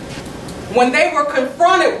 When they were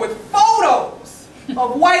confronted with photos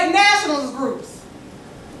of white nationalist groups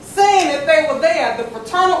saying that they were there, the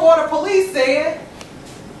Fraternal Order Police said,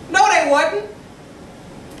 no, they wasn't.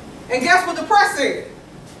 And guess what the press said?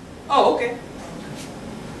 Oh, okay.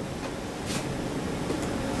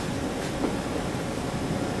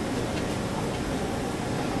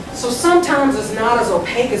 So sometimes it's not as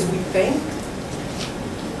opaque as we think.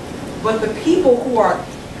 But the people who are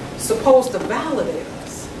supposed to validate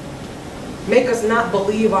us make us not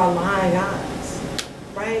believe our lying eyes,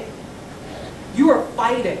 right? You are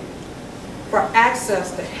fighting for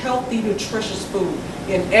access to healthy, nutritious food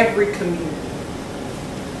in every community.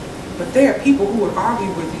 But there are people who would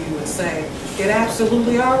argue with you and say, it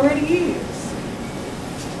absolutely already is.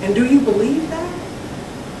 And do you believe that?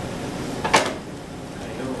 I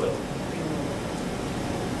know it.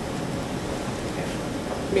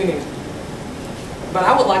 Meaning, but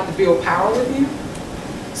I would like to build power with you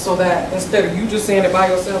so that instead of you just saying it by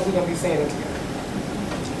yourself, we're going to be saying it together.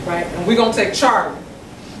 Right? And we're going to take charge.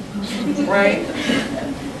 Right?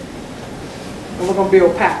 And we're going to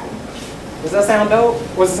build power. Does that sound dope?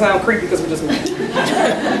 Or does it sound creepy because we just met?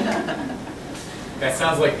 That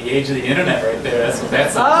sounds like the age of the internet right there. That's what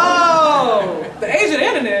that sounds Oh! The age of the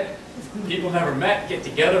internet? like. People never met, get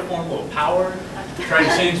together, form a little power, try to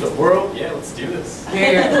change the world. Yeah, let's do this.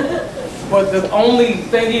 Yeah. But the only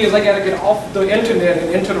thing is I got to get off the internet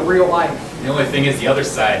and into the real life. The only thing is the other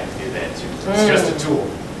side can do that too. It's just a tool,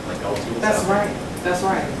 like all tools. That's out there. right. That's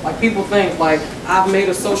right. Like people think like I've made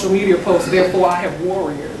a social media post, therefore I have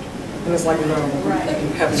warriored. And it's like, no,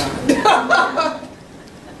 you have not.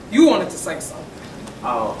 You wanted to say something.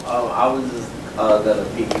 I was just gonna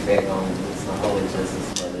piggyback on this whole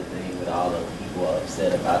injustice mother thing with all the people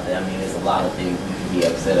upset about that. I mean, there's a lot of things we can be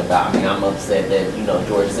upset about. I mean, I'm upset that, you know,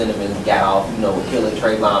 George Zimmerman got off, you know, with killing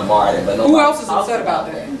Trayvon Martin, but who else is upset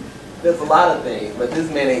about that? There's a lot of things, but this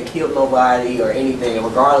man ain't killed nobody or anything, and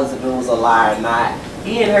regardless if it was a lie or not,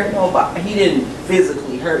 he didn't hurt nobody. He didn't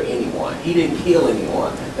physically hurt anyone. He didn't kill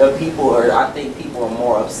anyone. I think people are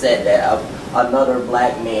more upset that another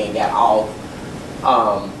black man got off,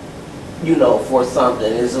 you know, for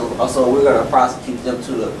something. So we're gonna prosecute them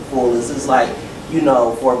to the fullest. It's like, you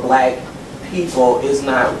know, for black people, it's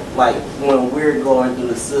not like when we're going through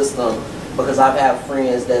the system. Because I've had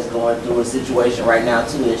friends that's going through a situation right now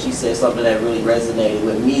too, and she said something that really resonated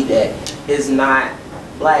with me, that it's not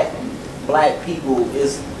black people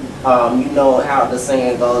is, you know how the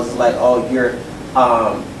saying goes, it's like, oh,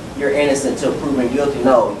 you're innocent till proven guilty.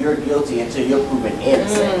 No, you're guilty until you're proven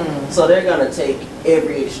innocent. So they're gonna take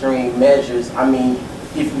every extreme measures. I mean,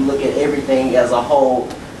 if you look at everything as a whole,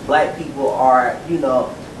 black people are, you know,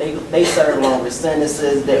 they serve longer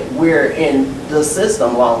sentences, that we're in the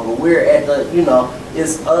system longer. We're at the, you know,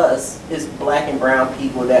 it's us, it's black and brown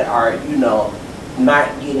people that are, you know, not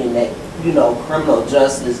getting that, you know, criminal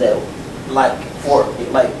justice that,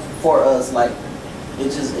 for us, like,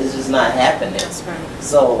 it's just not happening. That's right.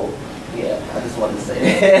 So, yeah, I just wanted to say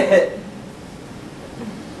that.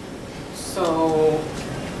 So,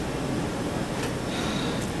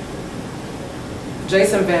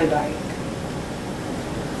 Jason Van Dyke.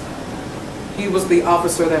 He was the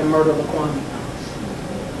officer that murdered Laquan.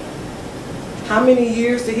 How many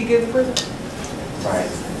years did he get in prison?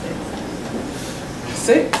 Right.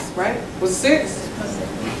 6, right? Was it 6?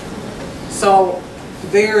 So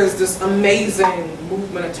there is this amazing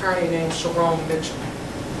movement attorney named Sharon Mitchell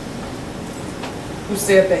who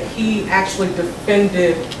said that he actually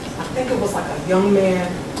defended, I think it was like a young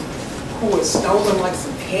man who had stolen like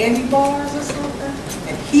some candy bars or something,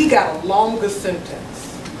 and he got a longer sentence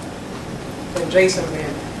than Jason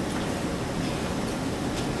Van Dyke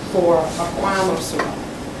for a crime of survival.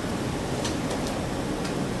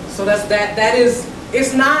 So that is,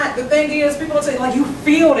 it's not, the thing is, people don't say, like, you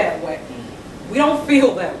feel that way. We don't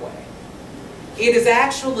feel that way. It is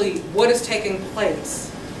actually what is taking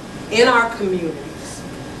place in our communities,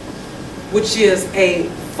 which is a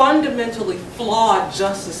fundamentally flawed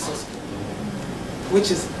justice system,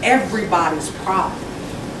 which is everybody's problem,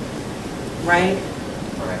 right?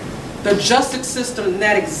 The justice system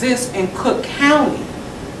that exists in Cook County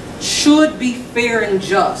should be fair and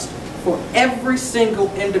just for every single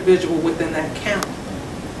individual within that county.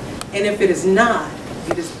 And if it is not,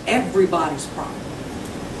 it is everybody's problem.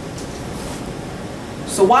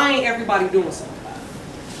 So why ain't everybody doing something about it?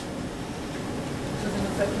 Doesn't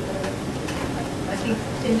affect the I think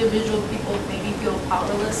individual people maybe feel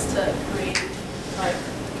powerless to create like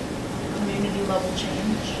community level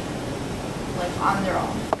change, like on their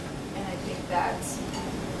own. And I think that's,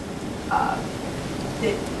 I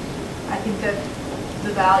think that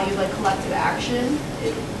the value like collective action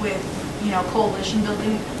with, you know, coalition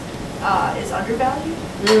building is undervalued.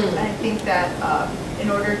 And I think that in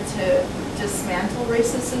order to dismantle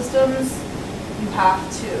racist systems, you have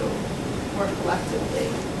to work collectively.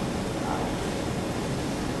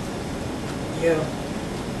 Yeah.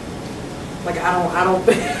 Like, I don't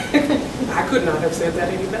think, I could not have said that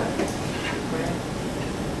any better. Right?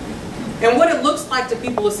 And what it looks like to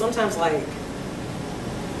people is sometimes like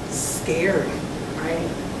scary, right?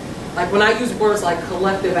 Like when I use words like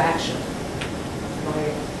collective action,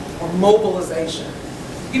 right, or mobilization,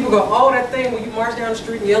 people go, oh, that thing when you march down the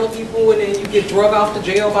street and yell at people and then you get drug off to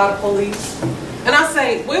jail by the police. And I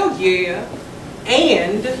say, well, yeah,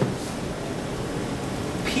 and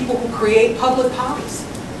people who create public policy,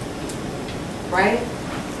 right?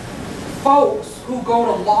 Folks who go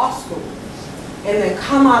to law school and then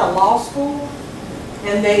come out of law school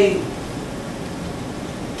and they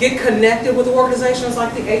get connected with organizations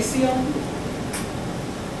like the ACLU,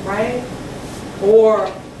 right? Or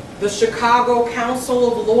the Chicago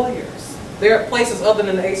Council of Lawyers. There are places other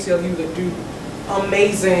than the ACLU that do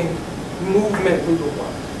amazing movement legal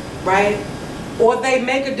work, right? Or they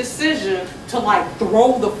make a decision to like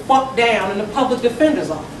throw the fuck down in the public defender's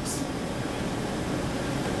office,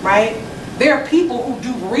 right? There are people who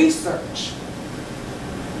do research.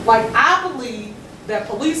 Like, I believe that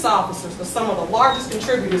police officers are some of the largest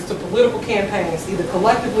contributors to political campaigns, either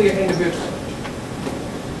collectively or individually.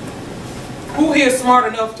 Who here is smart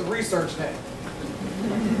enough to research that?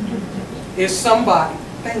 Is somebody.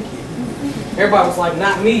 Thank you. Everybody was like,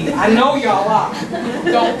 not me. I know y'all are.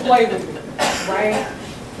 Don't play with me, right?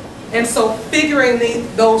 And so figuring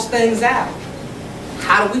those things out.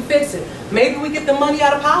 How do we fix it? Maybe we get the money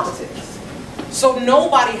out of politics. So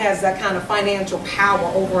nobody has that kind of financial power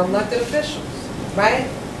over elected officials, right?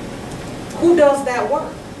 Who does that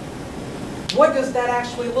work? What does that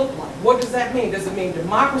actually look like? What does that mean? Does it mean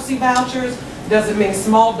democracy vouchers? Does it mean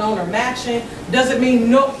small donor matching? Does it mean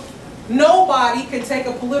nobody can take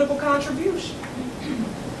a political contribution?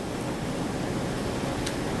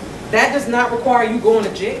 That does not require you going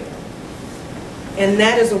to jail. And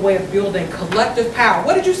that is a way of building collective power.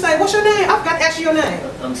 What did you say? What's your name? I forgot to ask you your name.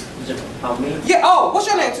 Me? Yeah, oh, what's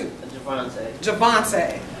your name too? Javante.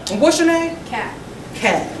 Javante. And what's your name? Cat.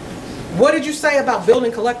 Cat. What did you say about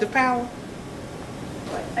building collective power?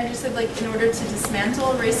 I just said, like, in order to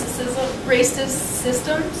dismantle racist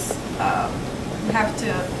systems, we have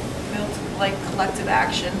to build, like, collective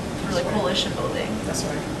action through, like, coalition building. That's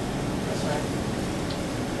right. That's right.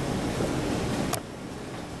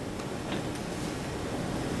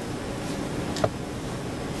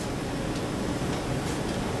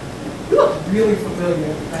 You look really familiar in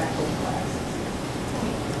the back of classes.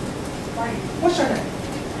 What's your name?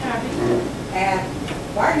 Abby. Abby.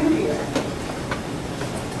 Why are you here?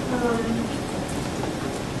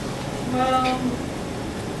 Well,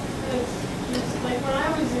 it's just like when I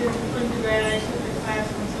was in undergrad, I took a class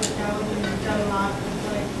on sociology and I got a lot of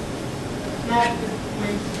like, not the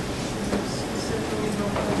racism specifically,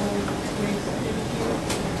 but the whole race issue.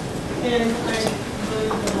 And I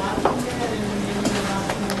learned a lot from that and made me a lot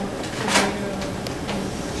more aware of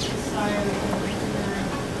society and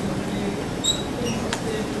very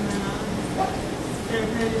interested in that. And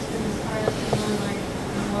I've kind of just been inspired to learn like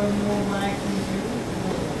more what I can do.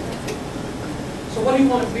 So what do you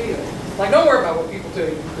want to build? Like, don't worry about what people tell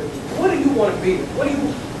you. What do you want to build?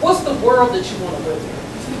 What's the world that you want to live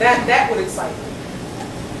in? That would excite me.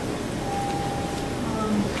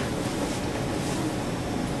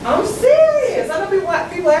 I'm serious. I know people ask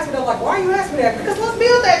me, they're like, why are you asking me that? Because let's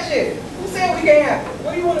build that shit. Who said we can't have it?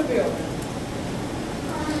 What do you want to build?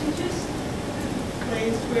 Just a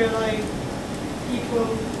place where like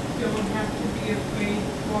people don't have to be afraid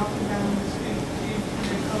walking down the street to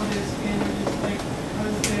their color their skin or just like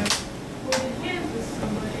because they're holding hands with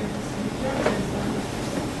somebody or just each other.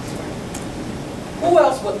 Who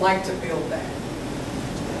else would like to build that?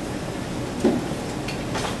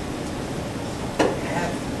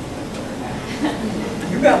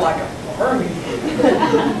 You got like a army,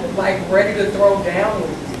 like ready to throw down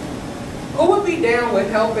with you. Who would be down with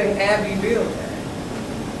helping Abby build that?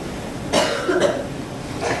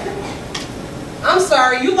 I'm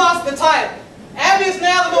sorry, you lost the title. Abby is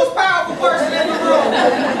now the most powerful person in the room.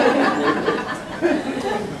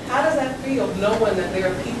 How does that feel, knowing that there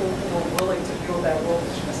are people who are willing to build that role?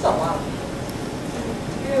 That's a lot.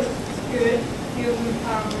 Feels good. Feels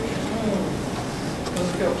empowering. Does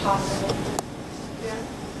it feel possible? Yeah.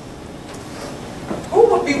 Who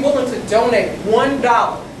would be willing to donate $1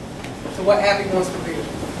 to what Abby wants to build?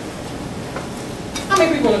 How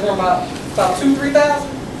many people in the room? About 2,000, 3,000?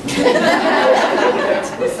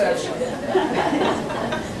 Perception.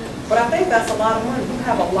 But I think that's a lot of money. You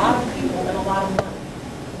have a lot of people and a lot of money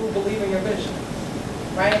who believe in your vision,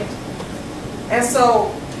 right? And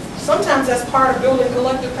so sometimes that's part of building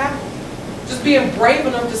collective power. Just being brave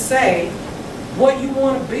enough to say what you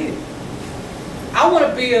want to build. I want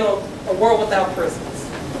to build a world without prisons.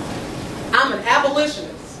 I'm an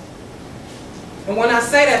abolitionist. And when I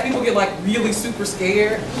say that, people get like really super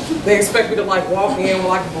scared. They expect me to like walk in with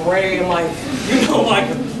like a beret and like, you know, like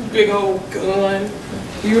a big old gun,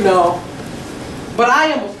 you know. But I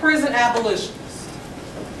am a prison abolitionist.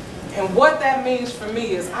 And what that means for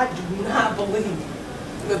me is I do not believe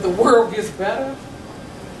that the world gets better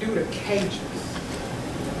due to cages.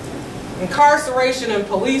 Incarceration and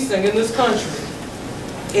policing in this country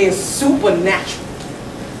is supernatural.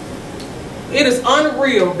 It is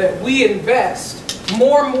unreal that we invest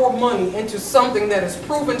more and more money into something that is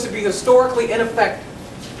proven to be historically ineffective.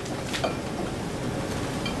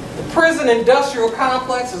 The prison industrial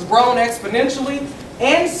complex has grown exponentially,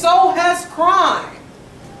 and so has crime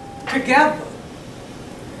together.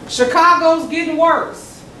 Chicago's getting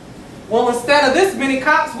worse. Well, instead of this many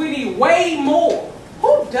cops, we need way more.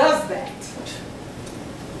 Who does that?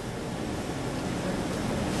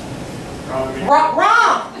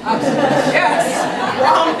 Rom. Yes,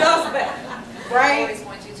 Rom does that, I right? always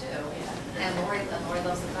want you to. And Lori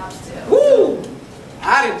loves the cops too. Woo!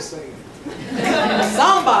 I didn't say it.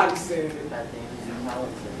 Somebody said it.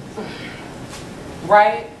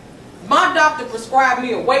 Right? My doctor prescribed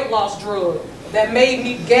me a weight loss drug that made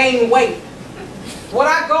me gain weight. Would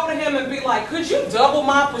I go to him and be like, could you double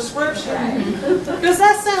my prescription? Does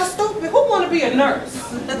that sound stupid? Who want to be a nurse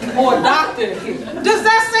or a doctor here? Does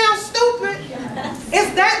that sound stupid?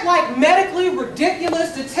 Is that like medically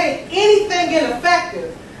ridiculous to take anything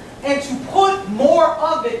ineffective and to put more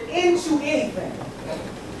of it into anything?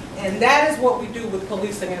 And that is what we do with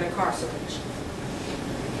policing and incarceration.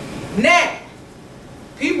 Now,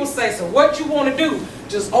 people say, so what you want to do?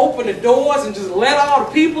 Just open the doors and just let all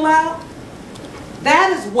the people out?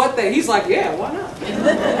 That is what he's like, yeah, why not?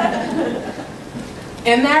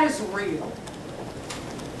 And that is real.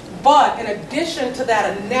 But in addition to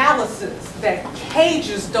that analysis that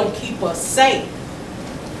cages don't keep us safe,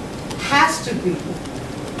 has to be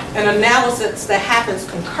an analysis that happens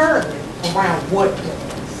concurrently around what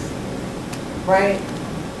does. Right?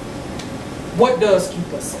 What does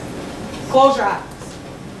keep us safe? Close your eyes.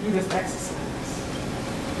 Do this exercise.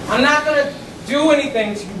 I'm not going to do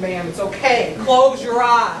anything to you, ma'am. It's okay. Close your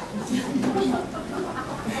eyes.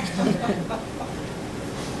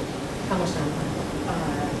 How much time? 5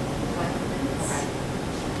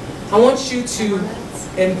 minutes. I want you to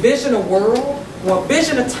envision a world, or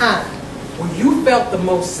envision a time when you felt the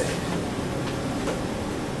most safe.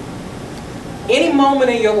 Any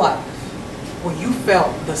moment in your life where you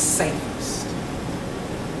felt the safest.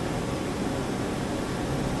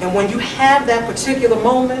 And when you have that particular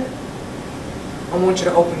moment, I want you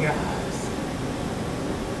to open your eyes.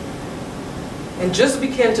 And just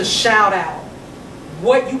begin to shout out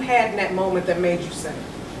what you had in that moment that made you safe.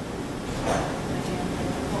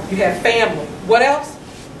 You had family. What else?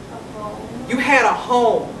 A home. You had a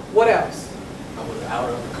home. What else? I was out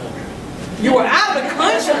of the country. You were out of the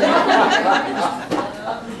country.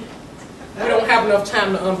 We don't have enough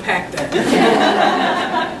time to unpack that.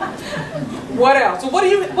 What else? So what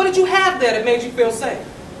did you have there that made you feel safe?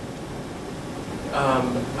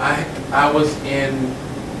 I was in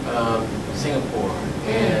Singapore,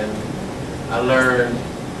 and I learned,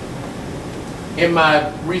 in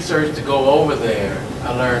my research to go over there,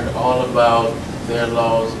 I learned all about their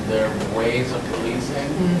laws, their ways of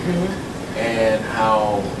policing, and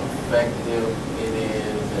how effective it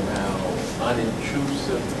is, and how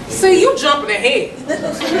unintrusive it is. See, you jumping ahead.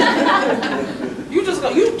 You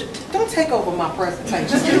don't take over my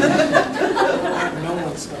presentation. No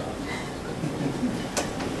one's stuff.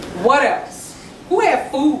 What else? Who had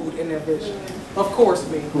food in their vision? Of course,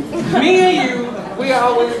 me. Me and you, we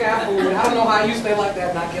always got food. I don't know how you stay like that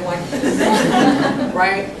and I get like this.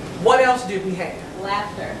 Right? What else did we have?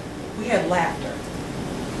 Laughter. We had laughter.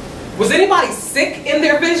 Was anybody sick in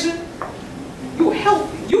their vision? You were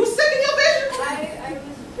healthy. You were sick in your vision? I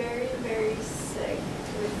was very, very sick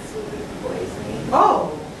with food poisoning.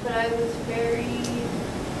 Oh. But I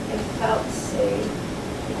felt safe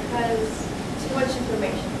because too much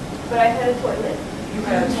information. But I had a toilet. You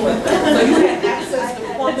had a toilet. So you had access to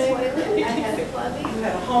plumbing? I had plumbing. You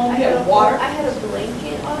had a home, you had water? I had a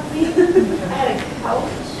blanket on me. I had a couch.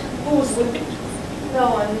 Who was with you? No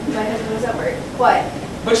one. My husband was at work. What?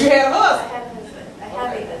 But you had a I husband. had a husband. I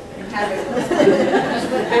have a husband. Have it.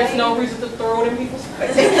 There's no reason to throw it in people's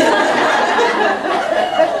face.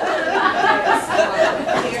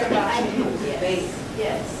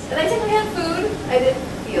 Yes. And I technically had food. I didn't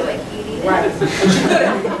feel like eating it. Right. But you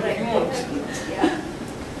couldn't. You wanted to. Yeah.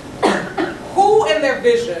 Who in their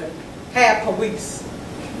vision had police?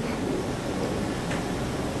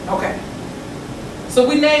 Okay. So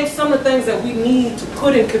we named some of the things that we need to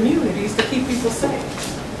put in communities to keep people safe.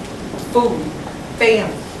 Food.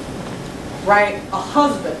 family, right? A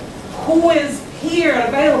husband who is here and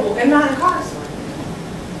available and not incarcerated,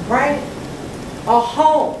 right? A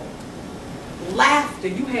home, laughter,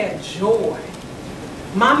 you had joy.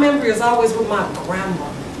 My memory is always with my grandma,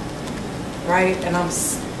 right? And I'm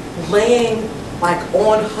laying like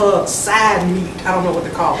on her side meat, I don't know what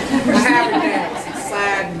to call it. I have her dad's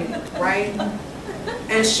side meat, right?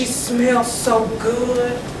 And she smells so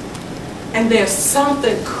good. And there's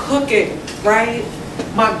something cooking, right?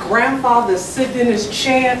 My grandfather's sitting in his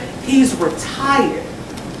chair, he's retired.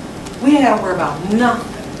 We didn't have to worry about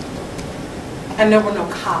nothing. And there were no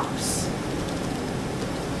cops.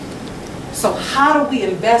 So how do we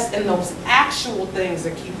invest in those actual things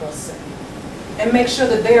that keep us safe? And make sure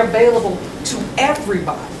that they're available to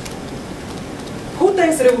everybody? Who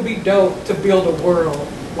thinks that it would be dope to build a world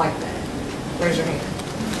like that? Raise your hand.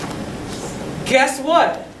 Guess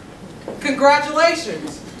what?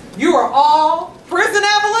 Congratulations. You are all prison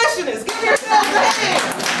abolitionists. Give yourselves a hand.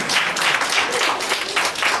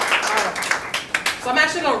 All right. So I'm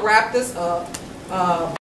actually going to wrap this up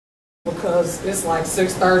because it's like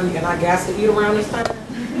 6:30 and I got to eat around this time.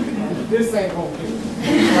 This ain't going to do.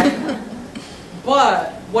 Right?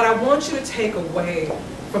 But what I want you to take away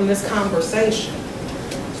from this conversation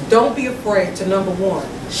is don't be afraid to, number one,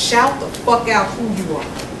 shout the fuck out who you are.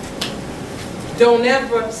 Don't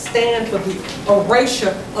ever stand for the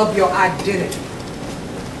erasure of your identity.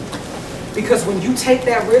 Because when you take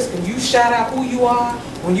that risk and you shout out who you are,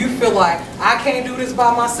 when you feel like, I can't do this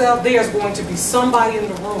by myself, there's going to be somebody in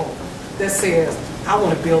the room that says, I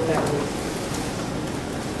want to build that with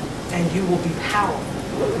you. And you will be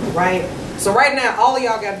powerful, right? So right now, all of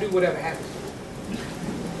y'all got to do whatever happens.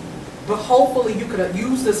 But hopefully you could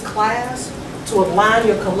use this class to align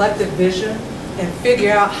your collective vision and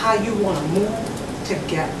figure out how you want to move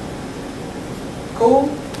together. Cool?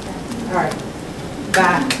 All right.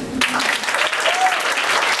 Bye.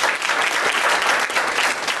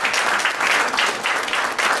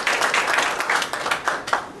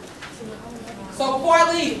 So before I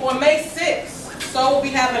leave, on May 6th, so we'll be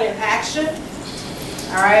having an action.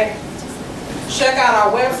 All right. Check out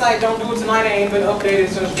our website. Don't do it tonight. It ain't been updated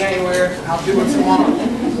since January. I'll do it tomorrow.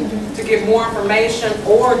 To get more information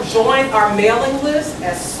or join our mailing list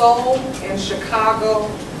at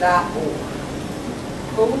soulinchicago.org.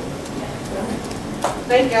 Cool?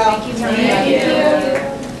 Thank y'all. Thank you, Tanya.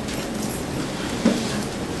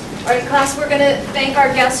 All right, class, we're going to thank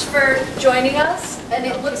our guests for joining us. And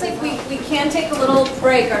it looks like we can take a little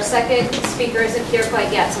break. Our second speaker isn't here quite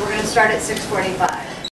yet, so we're going to start at 6:45.